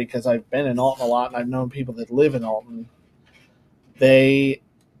learned, because I've been in Alton a lot and I've known people that live in Alton,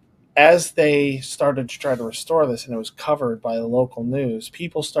 as they started to try to restore this and it was covered by the local news,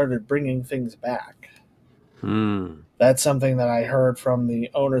 people started bringing things back. That's something that I heard from the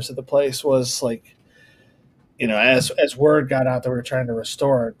owners of the place was like, as word got out that we were trying to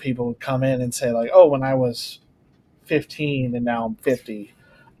restore it, people would come in and say like, oh, when I was 15 and now I'm 50,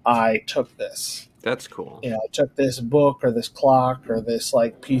 I took this. That's cool. I took this book or this clock or this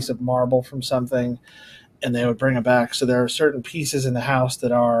like piece of marble from something, and they would bring it back. So there are certain pieces in the house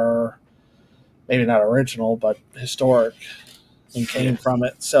that are maybe not original, but historic and came from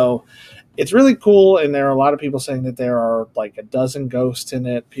it. So it's really cool, and there are a lot of people saying that there are like a dozen ghosts in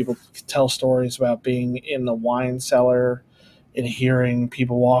it. People tell stories about being in the wine cellar and hearing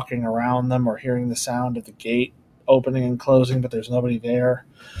people walking around them or hearing the sound of the gate opening and closing, but there's nobody there.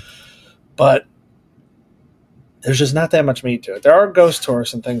 But there's just not that much meat to it. There are ghost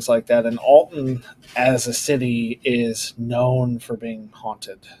tours and things like that, and Alton as a city is known for being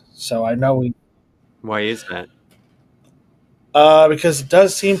haunted. So I know Why is that? Because it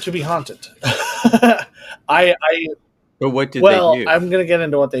does seem to be haunted. But what did they do? I'm going to get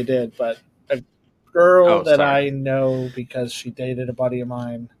into what they did, but a girl I know because she dated a buddy of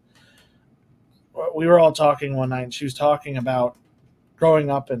mine, we were all talking one night, and she was talking about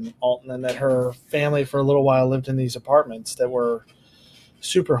growing up in Alton and that her family for a little while lived in these apartments that were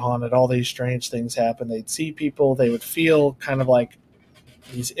super haunted. All these strange things happen. They'd see people. They would feel kind of like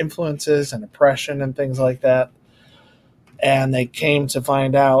these influences and oppression and things like that. And they came to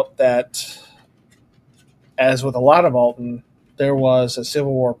find out that, as with a lot of Alton, there was a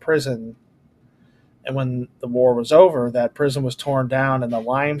Civil War prison. And when the war was over, that prison was torn down, and the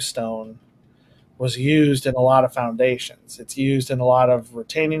limestone was used in a lot of foundations. It's used in a lot of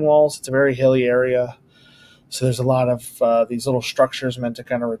retaining walls. It's a very hilly area. So there's a lot of these little structures meant to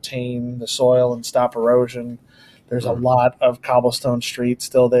kind of retain the soil and stop erosion. There's a lot of cobblestone streets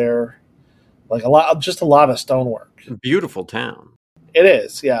still there, like just a lot of stonework. Beautiful town. It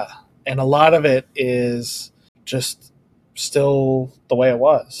is, yeah, and a lot of it is just still the way it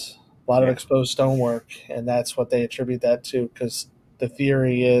was. A lot of exposed stonework, and that's what they attribute that to, because the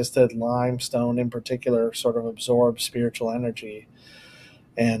theory is that limestone in particular sort of absorbs spiritual energy.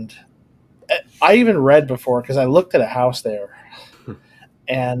 And I even read before, because I looked at a house there,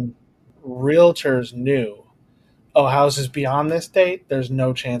 and realtors knew, houses beyond this date, there's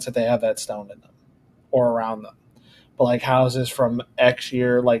no chance that they have that stone in them or around them. But like houses from X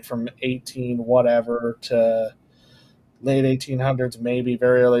year, like from 18 whatever to late 1800s, maybe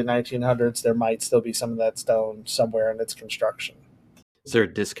very early 1900s, there might still be some of that stone somewhere in its construction. Is there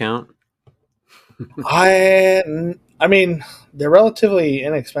a discount? I mean, they're relatively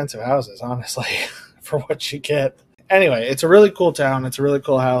inexpensive houses, honestly, for what you get. Anyway, it's a really cool town. It's a really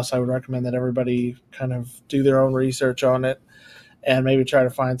cool house. I would recommend that everybody kind of do their own research on it and maybe try to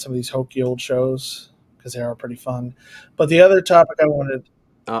find some of these hokey old shows, because they are pretty fun. But the other topic I wanted...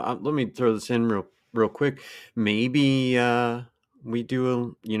 let me throw this in real quick. Maybe we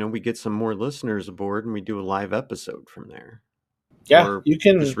do we get some more listeners aboard and we do a live episode from there. Yeah, or you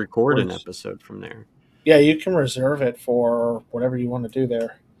can just record an episode from there. Yeah, you can reserve it for whatever you want to do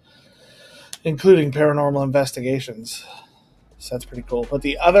there, including paranormal investigations. So that's pretty cool. But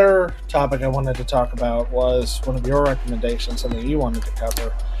the other topic I wanted to talk about was one of your recommendations, something you wanted to cover,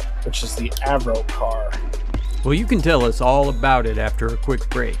 which is the Avrocar. Well, you can tell us all about it after a quick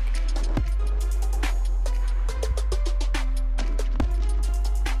break.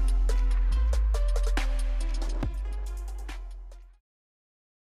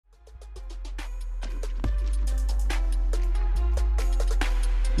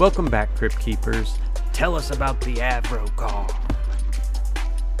 Welcome back, Crypt Keepers. Tell us about the Avrocar.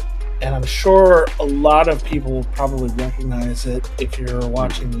 And I'm sure a lot of people will probably recognize it if you're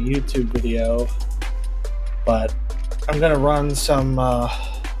watching the YouTube video. But I'm going to run some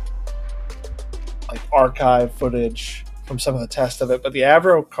archive footage from some of the tests of it. But the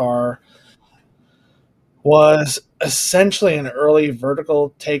Avrocar was essentially an early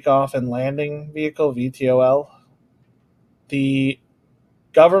vertical takeoff and landing vehicle, VTOL. The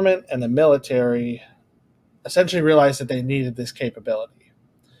government and the military essentially realized that they needed this capability.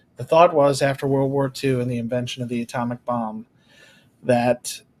 The thought was, after World War II and the invention of the atomic bomb,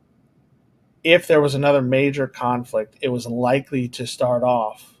 that if there was another major conflict, it was likely to start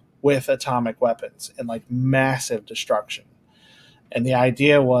off with atomic weapons and massive destruction. And the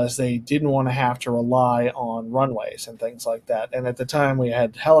idea was they didn't want to have to rely on runways and things like that. And at the time we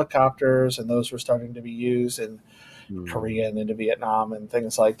had helicopters, and those were starting to be used in Korea and into Vietnam and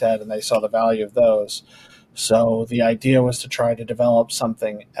things like that, and they saw the value of those. So the idea was to try to develop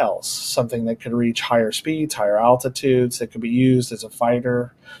something else, something that could reach higher speeds, higher altitudes, that could be used as a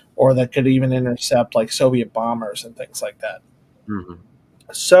fighter, or that could even intercept Soviet bombers and things like that. Mm-hmm.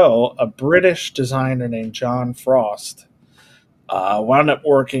 So a British designer named John Frost wound up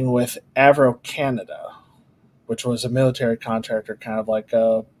working with Avro Canada, which was a military contractor, kind of like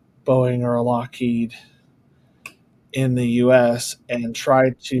a Boeing or a Lockheed in the U.S., and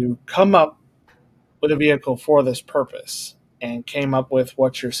tried to come up with a vehicle for this purpose, and came up with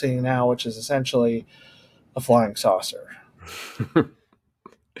what you're seeing now, which is essentially a flying saucer.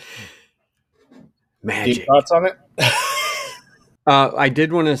 Magic. Deep thoughts on it? I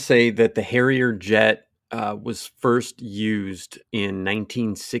did want to say that the Harrier jet was first used in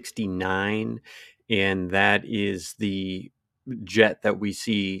 1969, and that is the jet that we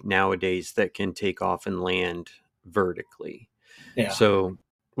see nowadays that can take off and land vertically. Yeah. So,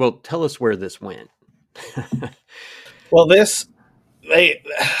 well, tell us where this went. Well, they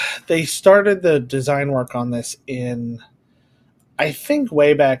started the design work on this in, I think,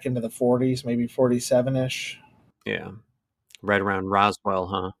 way back into the 40s, maybe 47-ish. Yeah. Right around Roswell,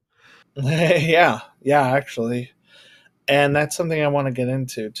 huh? Yeah, actually. And that's something I want to get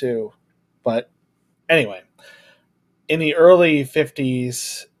into, too. But anyway, in the early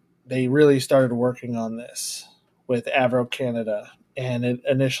 50s, they really started working on this with Avro Canada. And it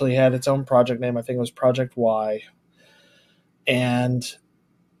initially had its own project name. I think it was Project Y. And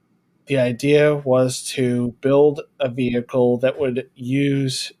the idea was to build a vehicle that would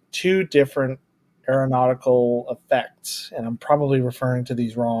use two different aeronautical effects. And I'm probably referring to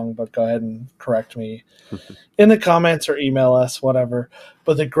these wrong, but go ahead and correct me in the comments or email us, whatever.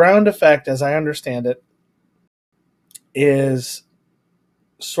 But the ground effect, as I understand it, is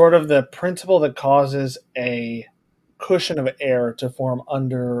sort of the principle that causes a cushion of air to form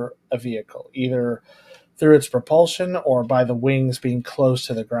under a vehicle, either through its propulsion or by the wings being close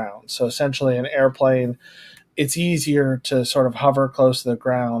to the ground. So essentially, an airplane, it's easier to sort of hover close to the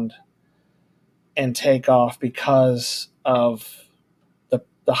ground and take off because of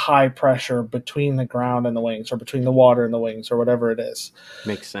the high pressure between the ground and the wings, or between the water and the wings, or whatever it is.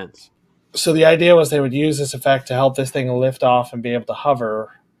 Makes sense. So the idea was they would use this effect to help this thing lift off and be able to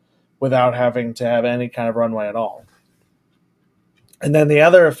hover without having to have any kind of runway at all. And then the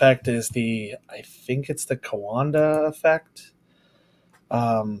other effect is I think it's the Kawanda effect.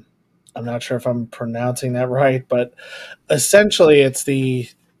 I'm not sure if I'm pronouncing that right, but essentially it's the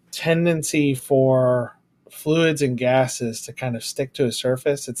tendency for fluids and gases to kind of stick to a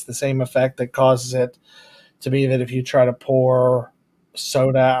surface. It's the same effect that causes it to be that if you try to pour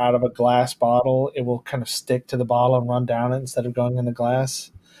soda out of a glass bottle, it will kind of stick to the bottle and run down it instead of going in the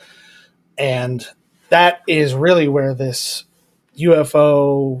glass. And that is really where this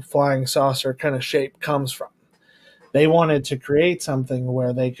UFO flying saucer kind of shape comes from. They wanted to create something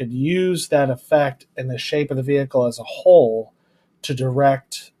where they could use that effect and the shape of the vehicle as a whole to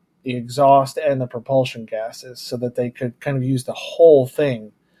direct the exhaust and the propulsion gases, so that they could kind of use the whole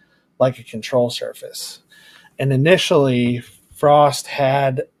thing like a control surface. And initially, Frost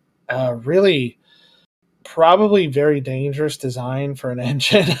had a really probably very dangerous design for an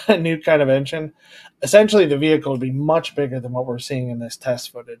engine, a new kind of engine. Essentially, the vehicle would be much bigger than what we're seeing in this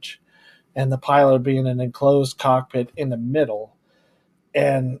test footage, and the pilot would be in an enclosed cockpit in the middle.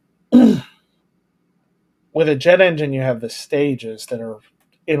 And with a jet engine, you have the stages that are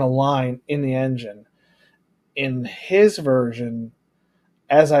in a line in the engine. In his version,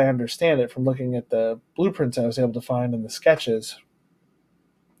 as I understand it from looking at the blueprints I was able to find in the sketches,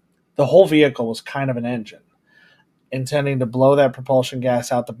 the whole vehicle was kind of an engine, intending to blow that propulsion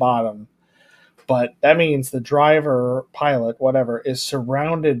gas out the bottom. But that means the driver, pilot, whatever, is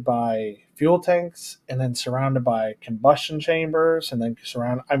surrounded by fuel tanks, and then surrounded by combustion chambers, and then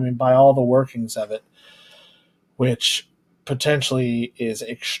by all the workings of it, which potentially is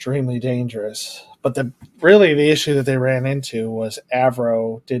extremely dangerous. But the issue that they ran into was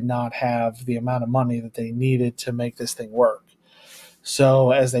Avro did not have the amount of money that they needed to make this thing work. So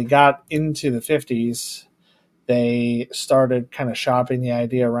as they got into the 50s, they started kind of shopping the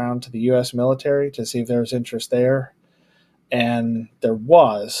idea around to the U.S. military to see if there was interest there. And there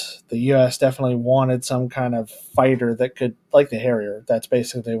was. The U.S. definitely wanted some kind of fighter that could, like the Harrier, that's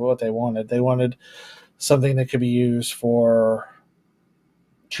basically what they wanted. They wanted something that could be used for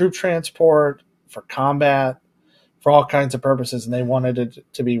troop transport, for combat, for all kinds of purposes, and they wanted it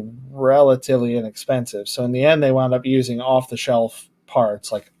to be relatively inexpensive. So in the end, they wound up using off-the-shelf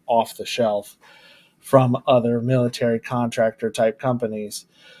parts, like off-the-shelf, from other military contractor type companies.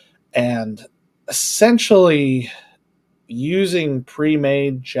 And essentially using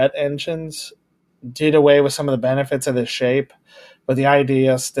pre-made jet engines did away with some of the benefits of this shape, but the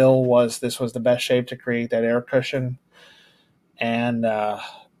idea still was this was the best shape to create that air cushion. And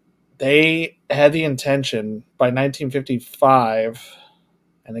they had the intention by 1955,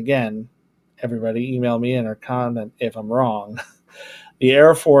 and again, everybody email me in or comment if I'm wrong, the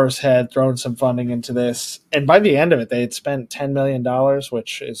Air Force had thrown some funding into this, and by the end of it, they had spent $10 million,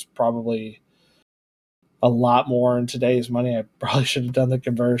 which is probably a lot more in today's money. I probably should have done the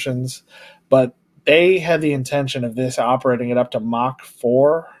conversions, but they had the intention of this operating it up to Mach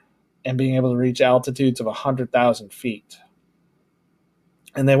 4 and being able to reach altitudes of 100,000 feet.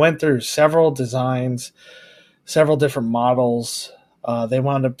 And they went through several designs, several different models. They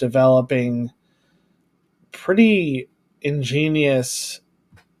wound up developing pretty ingenious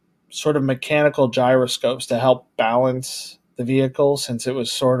sort of mechanical gyroscopes to help balance the vehicle, since it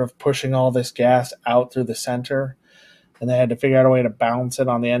was sort of pushing all this gas out through the center, and they had to figure out a way to balance it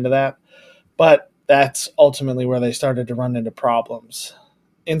on the end of that. But that's ultimately where they started to run into problems.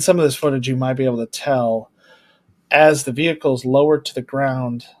 In some of this footage, you might be able to tell as the vehicle's lowered to the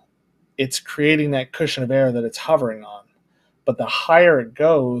ground, it's creating that cushion of air that it's hovering on. But the higher it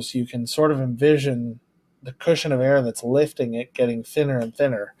goes, you can sort of envision the cushion of air that's lifting it getting thinner and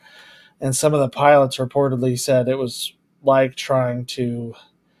thinner. And some of the pilots reportedly said it was like trying to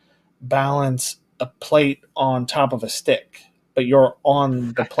balance a plate on top of a stick, but you're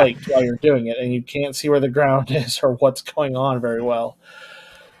on the plate while you're doing it, and you can't see where the ground is or what's going on very well.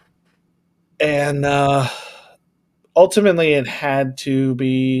 And ultimately, it had to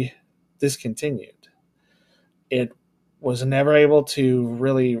be discontinued. It was never able to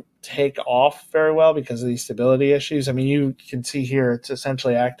really take off very well because of these stability issues. I mean, you can see here it's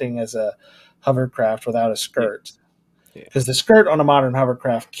essentially acting as a hovercraft without a Yeah. skirt, Yeah. because the skirt on a modern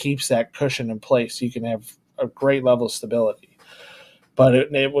hovercraft keeps that cushion in place. So you can have a great level of stability, but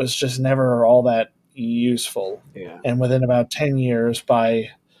it was just never all that useful. Yeah. And within about 10 years, by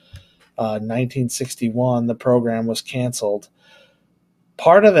 1961, the program was canceled.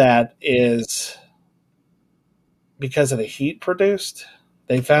 Part of that is because of the heat produced.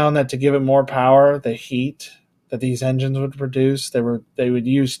 They found that to give it more power, the heat that these engines would produce, they would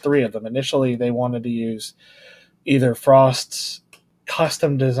use three of them. Initially, they wanted to use either Frost's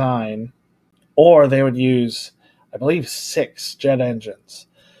custom design, or they would use, I believe, 6 jet engines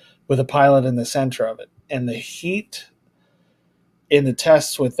with a pilot in the center of it. And the heat in the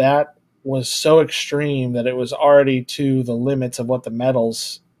tests with that was so extreme that it was already to the limits of what the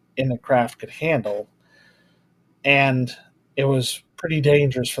metals in the craft could handle. And it was pretty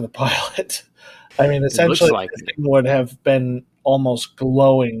dangerous for the pilot. I mean, It looks essentially, like this it. thing would have been almost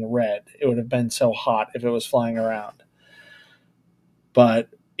glowing red. It would have been so hot if it was flying around. But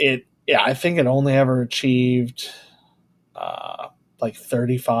yeah, I think it only ever achieved like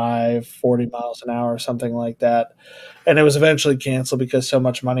 35, 40 miles an hour, something like that. And it was eventually canceled because so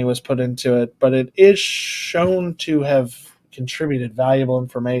much money was put into it. But it is shown to have contributed valuable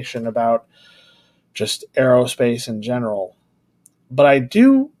information about just aerospace in general. But I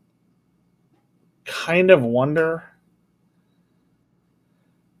do kind of wonder.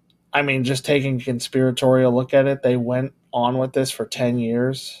 I mean, just taking a conspiratorial look at it, they went on with this for 10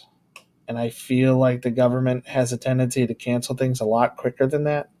 years. And I feel like the government has a tendency to cancel things a lot quicker than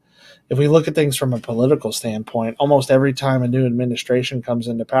that. If we look at things from a political standpoint, almost every time a new administration comes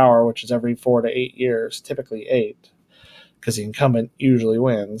into power, which is every 4 to 8 years, typically 8, because the incumbent usually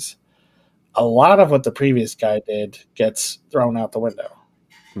wins, a lot of what the previous guy did gets thrown out the window.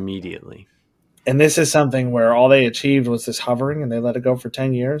 Immediately. And this is something where all they achieved was this hovering, and they let it go for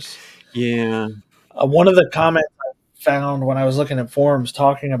 10 years. Yeah. One of the comments I found when I was looking at forums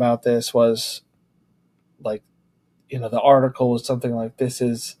talking about this was like, the article was something like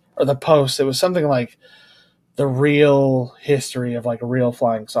or the post, it was something like the real history of like real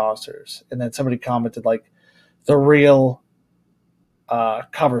flying saucers. And then somebody commented like the real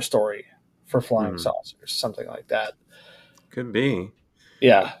cover story for flying Hmm. saucers, something like that. Could be.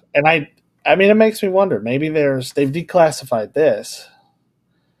 Yeah. And I mean, it makes me wonder, maybe they've declassified this,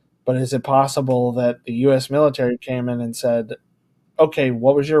 but is it possible that the U.S. military came in and said, okay,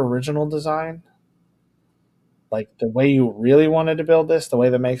 what was your original design? Like the way you really wanted to build this, the way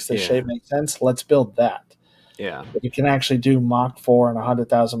that makes this Yeah. shape make sense, let's build that. Yeah. If you can actually do Mach 4 and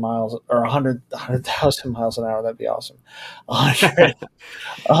 100,000 miles, or 100,000 miles an hour, that'd be awesome.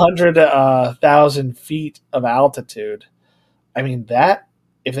 100,000 feet of altitude. I mean,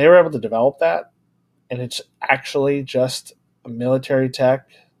 if they were able to develop that, and it's actually just a military tech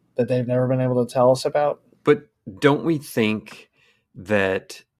that they've never been able to tell us about. But don't we think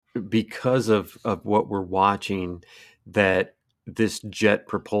that because of what we're watching, that this jet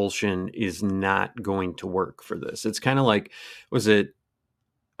propulsion is not going to work for this? It's kind of like,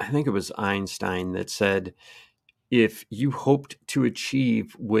 I think it was Einstein that said, if you hoped to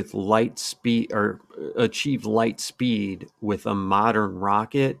achieve light speed with a modern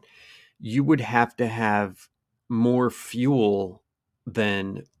rocket, you would have to have more fuel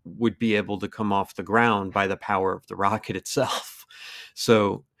than would be able to come off the ground by the power of the rocket itself.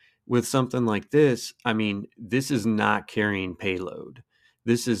 So with something like this, I mean, this is not carrying payload.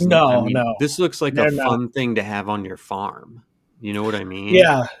 No, no, This looks like a they're not. fun thing to have on your farm. You know what I mean?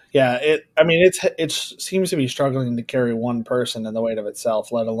 Yeah, yeah. I mean, it seems to be struggling to carry one person in the weight of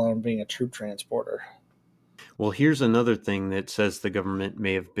itself, let alone being a troop transporter. Well, here's another thing that says the government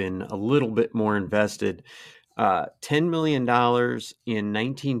may have been a little bit more invested. $10 million in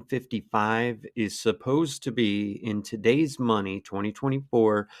 1955 is supposed to be, in today's money,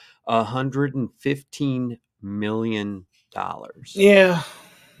 2024, $115 million. Yeah,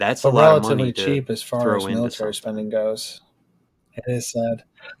 That's a but lot of money relatively to cheap as far throw as into military something. spending goes. It is sad.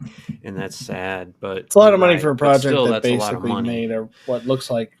 And that's sad, but It's a lot you're of money for right. a But project still, that that's a lot of basically money. made what looks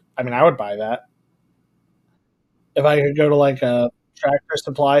like. I mean, I would buy that if I could go to like a tractor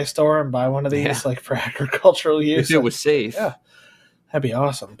supply store and buy one of Yeah. these, like for agricultural If use. it was Yeah, safe. that'd be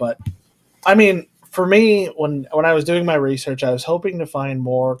awesome. But I mean, for me, when I was doing my research, I was hoping to find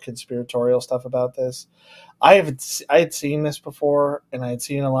more conspiratorial stuff about this. I had seen this before, and I had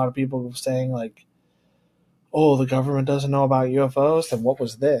seen a lot of people saying like, oh, the government doesn't know about UFOs, then what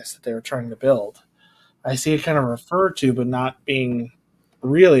was this that they were trying to build? I see it kind of referred to, but not being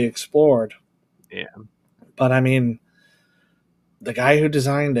really explored. Yeah. But I mean, the guy who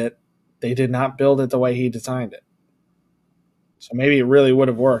designed it, they did not build it the way he designed it. So maybe it really would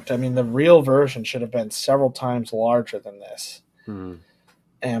have worked. I mean, the real version should have been several times larger than this Hmm.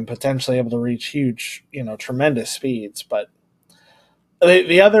 and potentially able to reach huge, tremendous speeds. But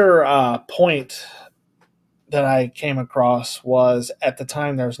the other point that I came across was at the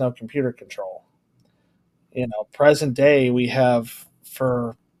time there was no computer control. Present day we have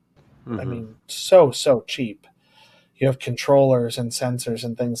for, I Hmm. mean, so cheap. You have controllers and sensors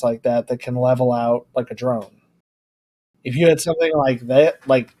and things like that that can level out like a drone. If you had something like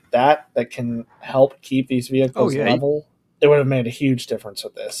that can help keep these Oh vehicles yeah. level, it would have made a huge difference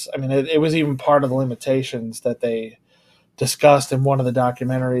with this. I mean, it was even part of the limitations that they discussed in one of the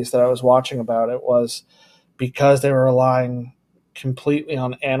documentaries that I was watching about it was because they were relying completely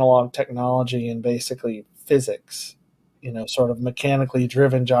on analog technology and basically physics, sort of mechanically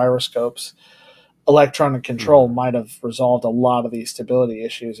driven gyroscopes. Electronic control Hmm. might have resolved a lot of these stability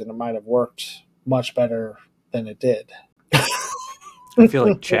issues and it might have worked much better than it did. I feel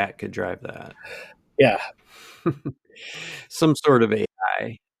like chat could drive that. Yeah. Some sort of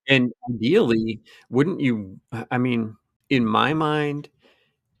AI. And ideally, wouldn't you? I mean, in my mind,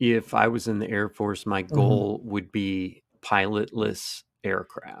 if I was in the Air Force, my Hmm. goal would be pilotless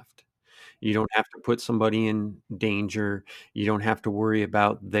aircraft. You don't have to put somebody in danger. You don't have to worry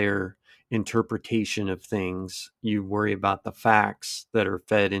about their interpretation of things. You worry about the facts that are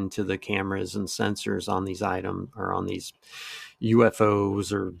fed into the cameras and sensors on these items or on these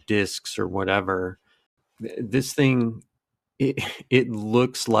UFOs or discs or whatever. This thing, it, it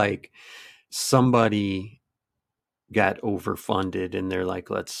looks like somebody got overfunded and they're like,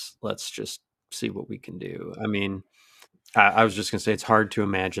 let's just see what we can do. I mean, I was just going to say it's hard to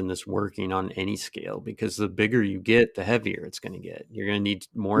imagine this working on any scale because the bigger you get, the heavier it's going to get. You're going to need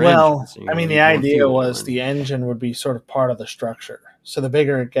more Well, engines and I you're going mean, to the need more idea fuel. was And the engine would be sort of part of the structure. So the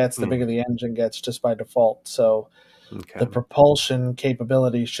bigger it gets, the bigger mm, the engine gets just by default. So okay, the propulsion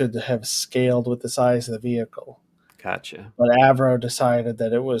capability should have scaled with the size of the vehicle. gotcha. But Avro decided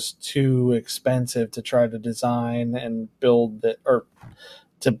that it was too expensive to try to design and build that, or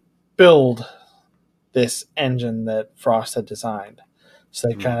to build this engine that Frost had designed. So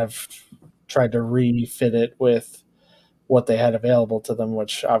they kind Mm, of tried to refit it with what they had available to them,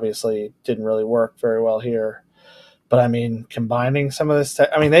 which obviously didn't really work very well here. But I mean, combining some of this,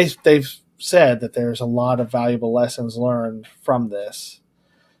 I mean, they've said that there's a lot of valuable lessons learned from this.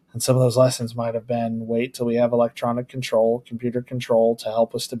 And some of those lessons might have been wait till we have electronic control, computer control to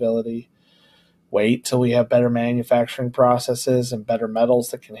help with stability. Wait till we have better manufacturing processes and better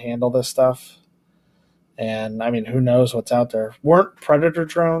metals that can handle this stuff. And I mean, who knows what's out there? Weren't Predator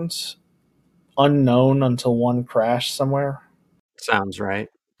drones unknown until one crashed somewhere? sounds right.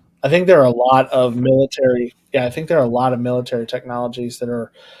 I think there are a lot of military. Yeah, I think there are a lot of military technologies that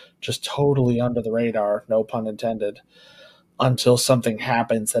are just totally under the radar, no pun intended, until something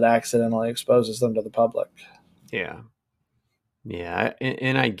happens that accidentally exposes them to the public. Yeah. Yeah.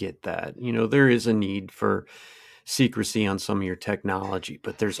 And I get that. There is a need for secrecy on some of your technology,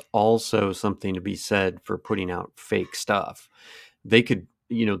 but there's also something to be said for putting out fake stuff. They could,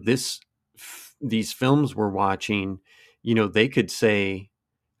 these films we're watching, they could say,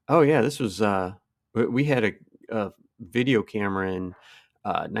 oh yeah, this was we had a video camera in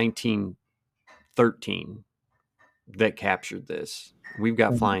 1913 that captured this. We've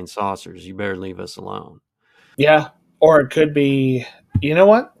got Mhm. flying saucers. You better leave us alone. Yeah, or it could be, you know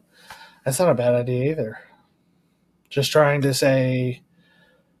what? That's not a bad idea either. Just trying to say,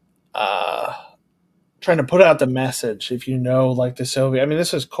 uh, trying to put out the message. If you know, like the Soviet, I mean,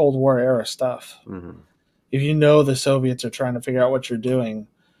 this is Cold War era stuff. Hmm. If you know the Soviets are trying to figure out what you're doing,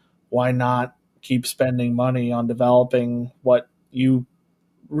 why not keep spending money on developing what you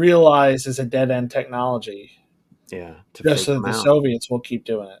realize is a dead end technology Yeah, to just fake so that them the out. Soviets will keep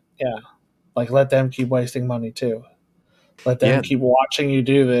doing it? Yeah. Like let them keep wasting money too. Let them Yeah, keep watching you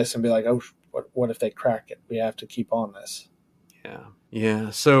do this and be like, oh, what if they crack it? We have to keep on this. yeah, yeah.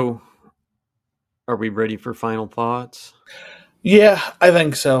 So, are we ready for final thoughts? Yeah, I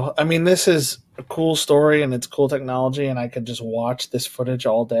think so. I mean, this is a cool story and it's cool technology, and I could just watch this footage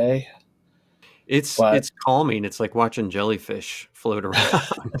all day. But It's calming. It's like watching jellyfish float around.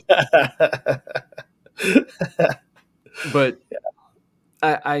 But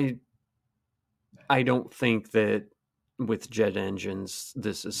I I don't think that with jet engines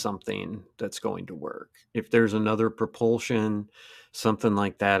this is something that's going to work. If there's another propulsion, something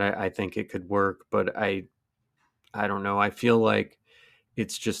like that, I think it could work. But I don't know. I feel like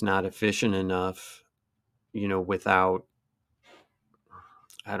it's just not efficient enough, without,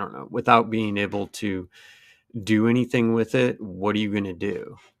 I don't know, without being able to do anything with it. What are you going to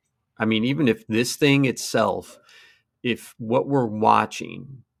do? I mean, even if this thing itself, if what we're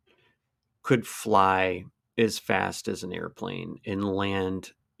watching could fly as fast as an airplane and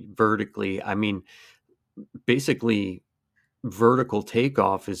land vertically, I mean, basically, vertical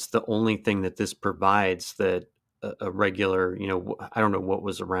takeoff is the only thing that this provides that a regular, I don't know what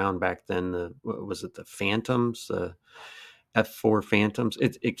was around back then. What was it, the Phantoms, the F4 Phantoms?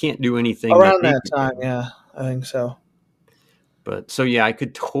 It can't do anything that Around they that could time, do. yeah, I think so. But so, yeah, I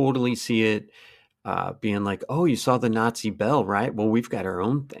could totally see it being like, oh, you saw the Nazi Bell, right? Well, we've got our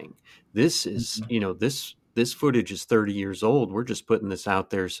own thing. This is, Mhm. this footage is 30 years old. We're just putting this out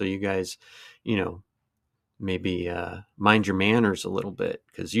there so you guys, you know, maybe mind your manners a little bit,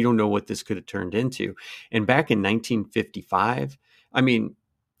 because you don't know what this could have turned into. And back in 1955, I mean,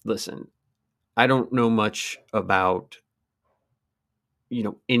 listen, I don't know much about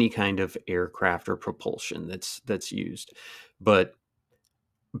any kind of aircraft or propulsion that's used, but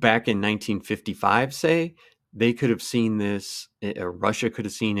back in 1955, say, they could have seen this, or Russia could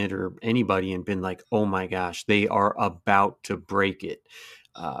have seen it, or anybody, and been like, oh my gosh, they are about to break it.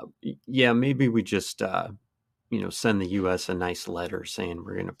 Yeah, maybe we just send the US a nice letter saying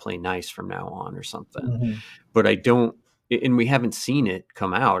we're going to play nice from now on or something. Mhm. But I don't, and we haven't seen it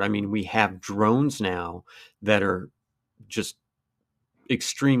come out. I mean, we have drones now that are just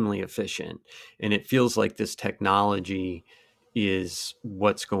extremely efficient, and it feels like this technology is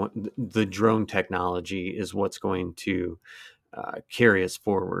the drone technology is what's going to carry us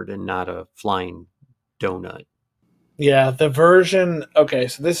forward, and not a flying donut. Yeah, the version. Okay,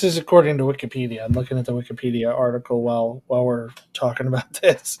 so this is according to Wikipedia. I'm looking at the Wikipedia article while we're talking about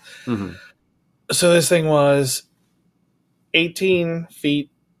this. Mm-hmm. So this thing was 18 feet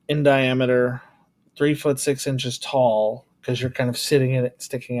in diameter, 3 foot 6 inches tall, because you're kind of sitting in it,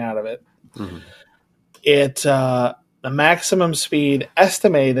 sticking out of it. Mm-hmm. It The maximum speed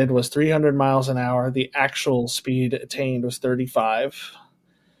estimated was 300 miles an hour. The actual speed attained was 35.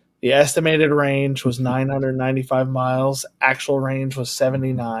 The estimated range was 995 miles. Actual range was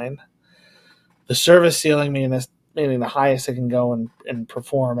 79. The service ceiling, meaning the highest it can go and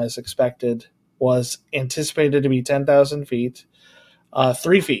perform as expected, was anticipated to be 10,000 feet.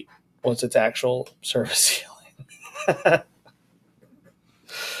 3 feet was its actual service ceiling.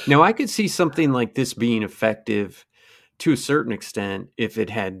 Now, I could see something like this being effective to a certain extent if it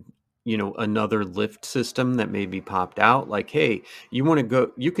had, another lift system that maybe popped out. Like, hey, you want to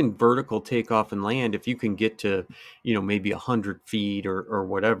go, you can vertical take off and land. If you can get to, maybe 100 feet or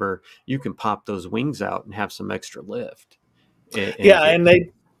whatever, you can pop those wings out and have some extra lift and Yeah, get. and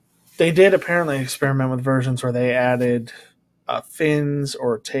they did apparently experiment with versions where they added fins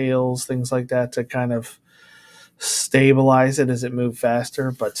or tails, things like that, to kind of stabilize it as it moved faster,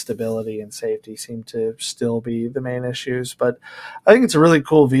 but stability and safety seem to still be the main issues. But I think it's a really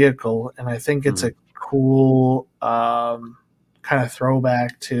cool vehicle, and I think it's a Mhm. cool kind of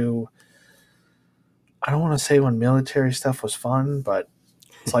throwback to, I don't want to say when military stuff was fun, but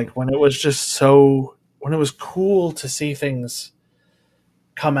it's like when it was just so, when it was cool to see things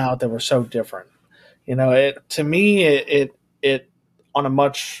come out that were so different. It to me, it on a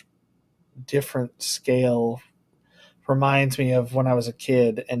much different scale reminds me of when I was a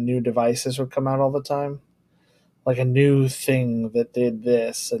kid and new devices would come out all the time. Like a new thing that did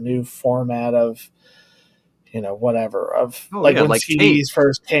this, a new format of, whatever, of Oh like yeah, when like tape. CDs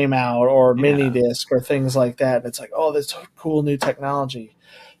first came out or mini Yeah. disc or things like that. And it's like, oh, this cool new technology.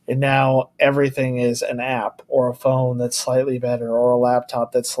 And now everything is an app or a phone that's slightly better or a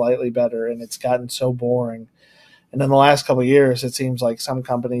laptop that's slightly better. And it's gotten so boring. And in the last couple of years, it seems like some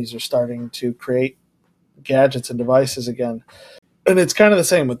companies are starting to create gadgets and devices again. And it's kind of the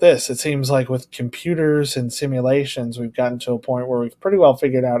same with this. It seems like with computers and simulations, we've gotten to a point where we've pretty well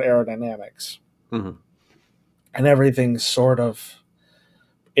figured out aerodynamics, Hmm. and everything's sort of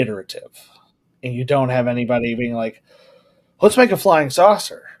iterative. And you don't have anybody being like, let's make a flying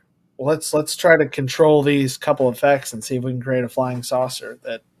saucer. Let's try to control these couple effects and see if we can create a flying saucer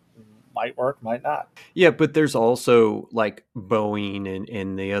that might work, might not. Yeah, but there's also like Boeing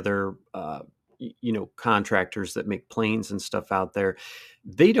and the other contractors that make planes and stuff out there.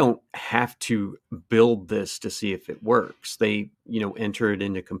 They don't have to build this to see if it works. They, enter it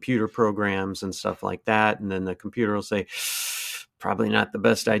into computer programs and stuff like that, and then the computer will say, probably not the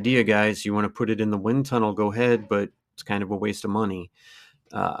best idea, guys. You want to put it in the wind tunnel, go ahead, but it's kind of a waste of money.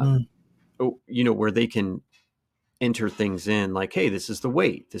 Uh, Mm. where they can enter things in like, hey, this is the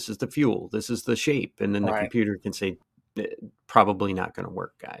weight, this is the fuel, this is the shape. And then the computer can say, probably not going to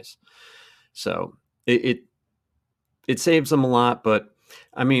work, guys. So it saves them a lot. But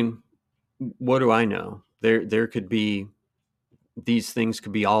I mean, what do I know? There could be, these things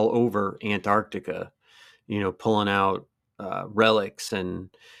could be all over Antarctica, pulling out relics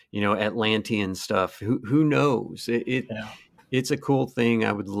and, Atlantean stuff. Who knows? It's a cool thing.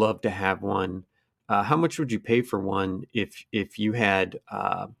 I would love to have one. How much would you pay for one if you had,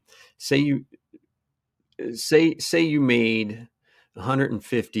 say you made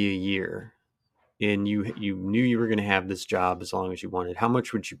 150 a year and you knew you were going to have this job as long as you wanted? How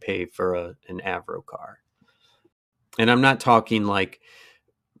much would you pay for an Avrocar? And I'm not talking like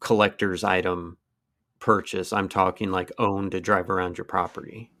collector's item purchase. I'm talking like own to drive around your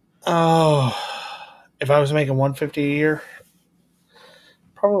property. Oh, if I was making 150 a year,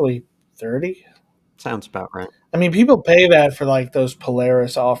 probably 30. Sounds about right. I mean, people pay that for like those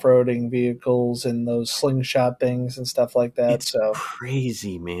Polaris off-roading vehicles and those slingshot things and stuff like that. It's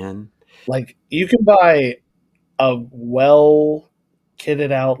crazy, man. Like, you can buy a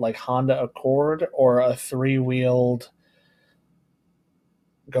well-kitted out like Honda Accord or a 3-wheeled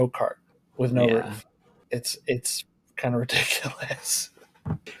go-kart with no roof. It's kind of ridiculous.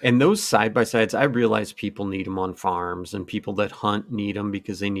 And those side-by-sides, I realize people need them on farms, and people that hunt need them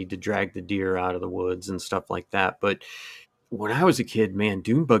because they need to drag the deer out of the woods and stuff like that. But when I was a kid, man,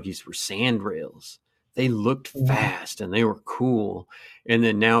 dune buggies were sand rails. They looked fast and they were cool. And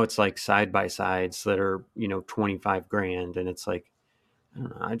then now it's like side-by-sides that are, $25,000. And it's like,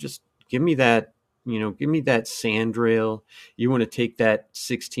 I don't know, give me that sand rail. You want to take that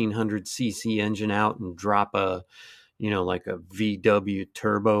 1600 cc engine out and drop a, like a VW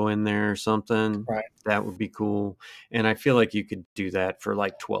turbo in there or something. Right. That would be cool. And I feel like you could do that for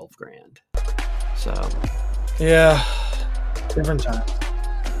like $12,000. So yeah, different times.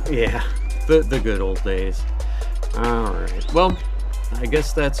 Yeah, the good old days. All right. Well, I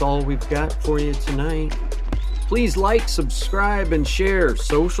guess that's all we've got for you tonight. Please like, subscribe, and share.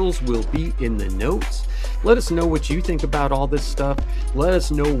 Socials will be in the notes. Let us know what you think about all this stuff. Let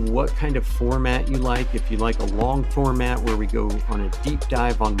us know what kind of format you like. If you like a long format where we go on a deep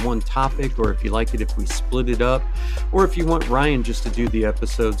dive on one topic, or if you like it if we split it up, or if you want Ryan just to do the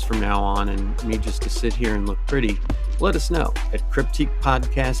episodes from now on and me just to sit here and look pretty, let us know at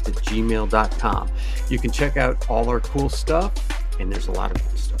cryptiquepodcast@gmail.com. You can check out all our cool stuff, and there's a lot of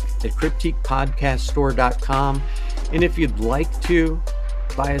cool stuff, at cryptiquepodcaststore.com. And if you'd like to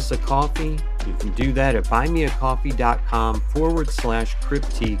buy us a coffee, you can do that at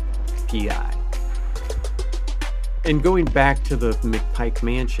buymeacoffee.com/cryptiquepi. And going back to the Mcpike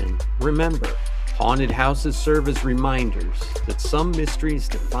mansion, remember, haunted houses serve as reminders that some mysteries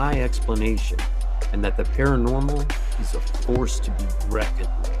defy explanation and that the paranormal is a force to be reckoned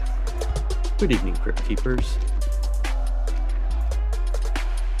with. Good evening, Crypt Keepers.